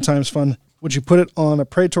good times, fun. Would you put it on a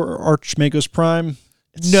Praetor or Archmagos Prime?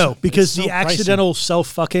 No, because it's so the accidental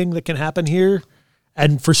self-fucking that can happen here,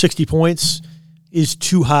 and for 60 points, is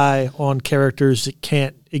too high on characters that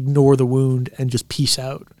can't ignore the wound and just peace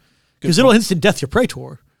out. Because it'll instant death your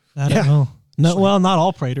Praetor. I don't know. No, well, not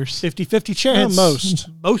all Praetors. 50-50 chance.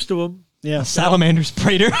 Most of them. Yeah. Salamander's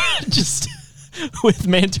Praetor, just with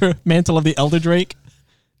Mantle of the Elder Drake,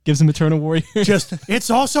 gives him Eternal Warrior. Just, it's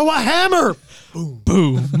also a hammer!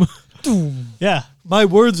 Boom. Yeah. My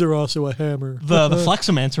words are also a hammer. The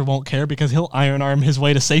Flexomancer won't care because he'll iron arm his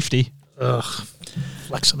way to safety. Ugh.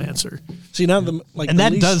 Flexomancer. See, now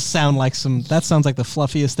does sound like that sounds like the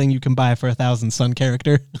fluffiest thing you can buy for 1,000 Sun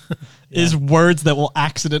character is words that will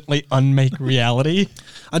accidentally unmake reality.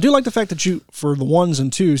 I do like the fact that for the 1s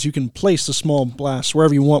and 2s, you can place the small blast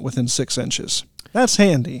wherever you want within 6 inches. That's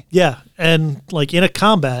handy. Yeah, and like in a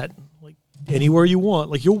combat, like anywhere you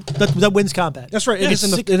want, like that wins combat. That's right. Yeah,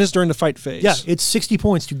 it is during the fight phase. Yeah, it's 60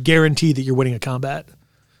 points to guarantee that you're winning a combat.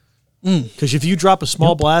 Because if you drop a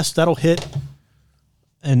small blast, that'll hit.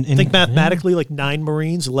 And think mathematically, like 9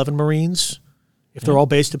 Marines, 11 Marines, if they're all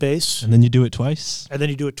base to base. And then you do it twice. And if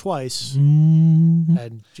you do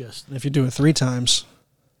it 3 times.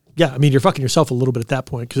 Yeah, I mean, you're fucking yourself a little bit at that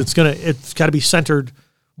point because it's got to be centered.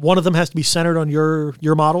 One of them has to be centered on your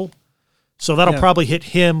model. So that'll probably hit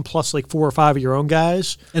him plus like 4 or 5 of your own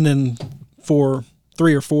guys. And then 3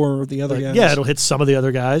 or 4 of the other guys. Yeah, it'll hit some of the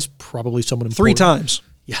other guys, probably someone important. 3 times.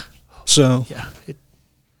 Yeah. So. Yeah.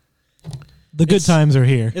 The good times are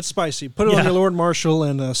here. It's spicy. Put it on your Lord Marshal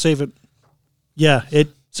and save it. Yeah, it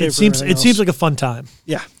seems like a fun time.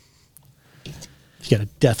 Yeah. You got a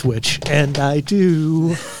Death Witch, and I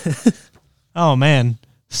do. Oh man,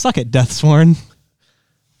 suck it, Deathsworn.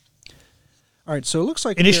 All right, so it looks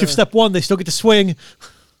like initiative step 1. They still get to swing.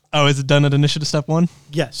 Oh, is it done at initiative step 1?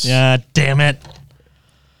 Yes. Yeah, damn it.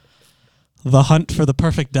 The hunt for the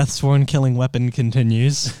perfect Deathsworn killing weapon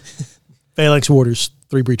continues. Phalanx Warders,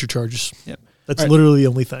 3 breacher charges. Yep. That's literally the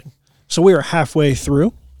only thing. So we are halfway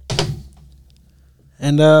through.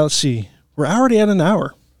 And let's see. We're already at an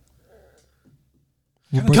hour.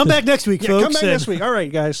 Come back next week, folks. Come back next week. All right,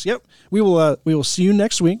 guys. Yep. We will see you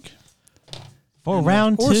next week. For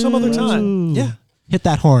round 2. Or some other time. Yeah. Hit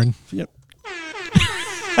that horn. Yep.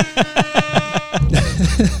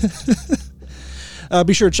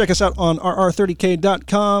 Be sure to check us out on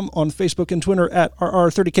rr30k.com, on Facebook and Twitter at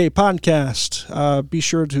rr30k podcast. Be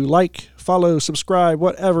sure to like, follow, subscribe,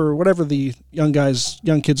 whatever the young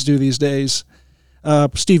kids do these days.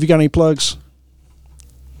 Steve, you got any plugs?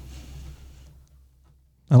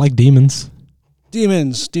 I like demons.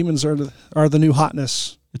 Demons are the new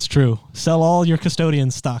hotness. It's true. Sell all your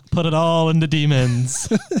custodian stock. Put it all into demons.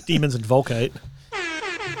 Demons and Volkite.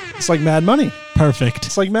 It's like Mad Money. Perfect.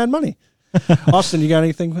 It's like Mad Money. Austin, you got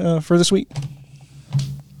anything for this week?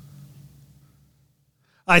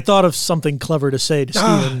 I thought of something clever to say to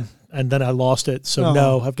Steven, and then I lost it. So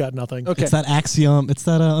no, I've got nothing. Okay. It's that axiom. It's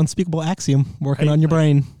that unspeakable axiom working on your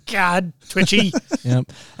brain. God, twitchy.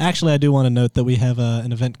 Yep. Actually, I do want to note that we have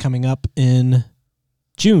an event coming up in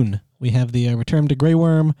June. We have the Return to Grey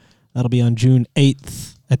Worm. That'll be on June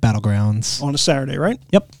 8th at Battlegrounds. On a Saturday, right?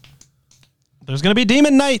 Yep. There's going to be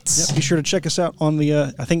Demon Nights. Yep. Be sure to check us out on the,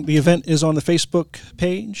 I think the event is on the Facebook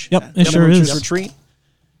page. Yep, it sure is. Retreat.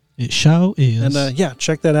 It sure is. And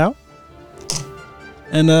check that out.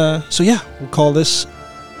 And we'll call this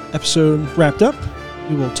episode wrapped up.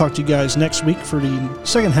 We will talk to you guys next week for the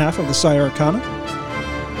second half of the Psyarkana.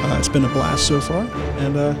 It's been a blast so far.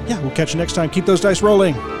 And we'll catch you next time. Keep those dice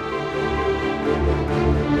rolling.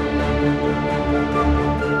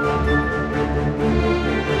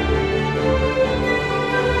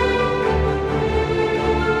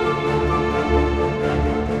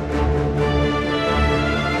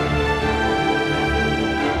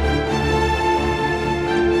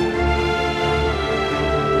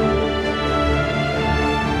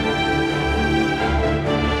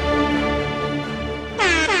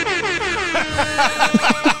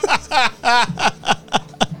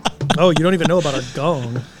 Oh, you don't even know about a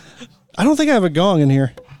gong. I don't think I have a gong in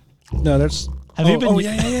here. No, that's... Have you been?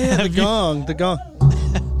 The gong. The gong.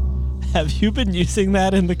 Have you been using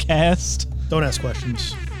that in the cast? Don't ask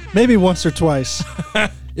questions. Maybe once or twice.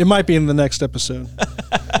 It might be in the next episode.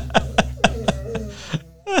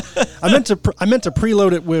 I meant to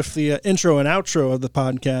preload it with the intro and outro of the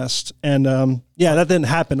podcast, and that didn't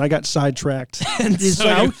happen. I got sidetracked. I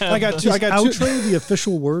got outro the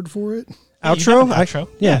official word for it. Outro? Outro.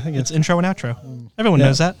 Yeah, it's intro and outro. Everyone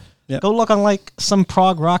knows that. Yeah. Go look on like some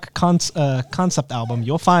prog rock concept album.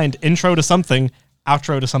 You'll find intro to something,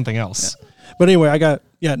 outro to something else. Yeah. But anyway,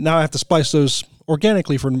 now I have to splice those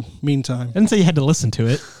organically for the meantime. I didn't say you had to listen to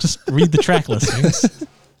it. Just read the track listings.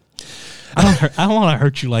 I don't want to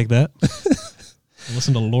hurt you like that.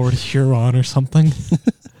 Listen to Lord Huron or something.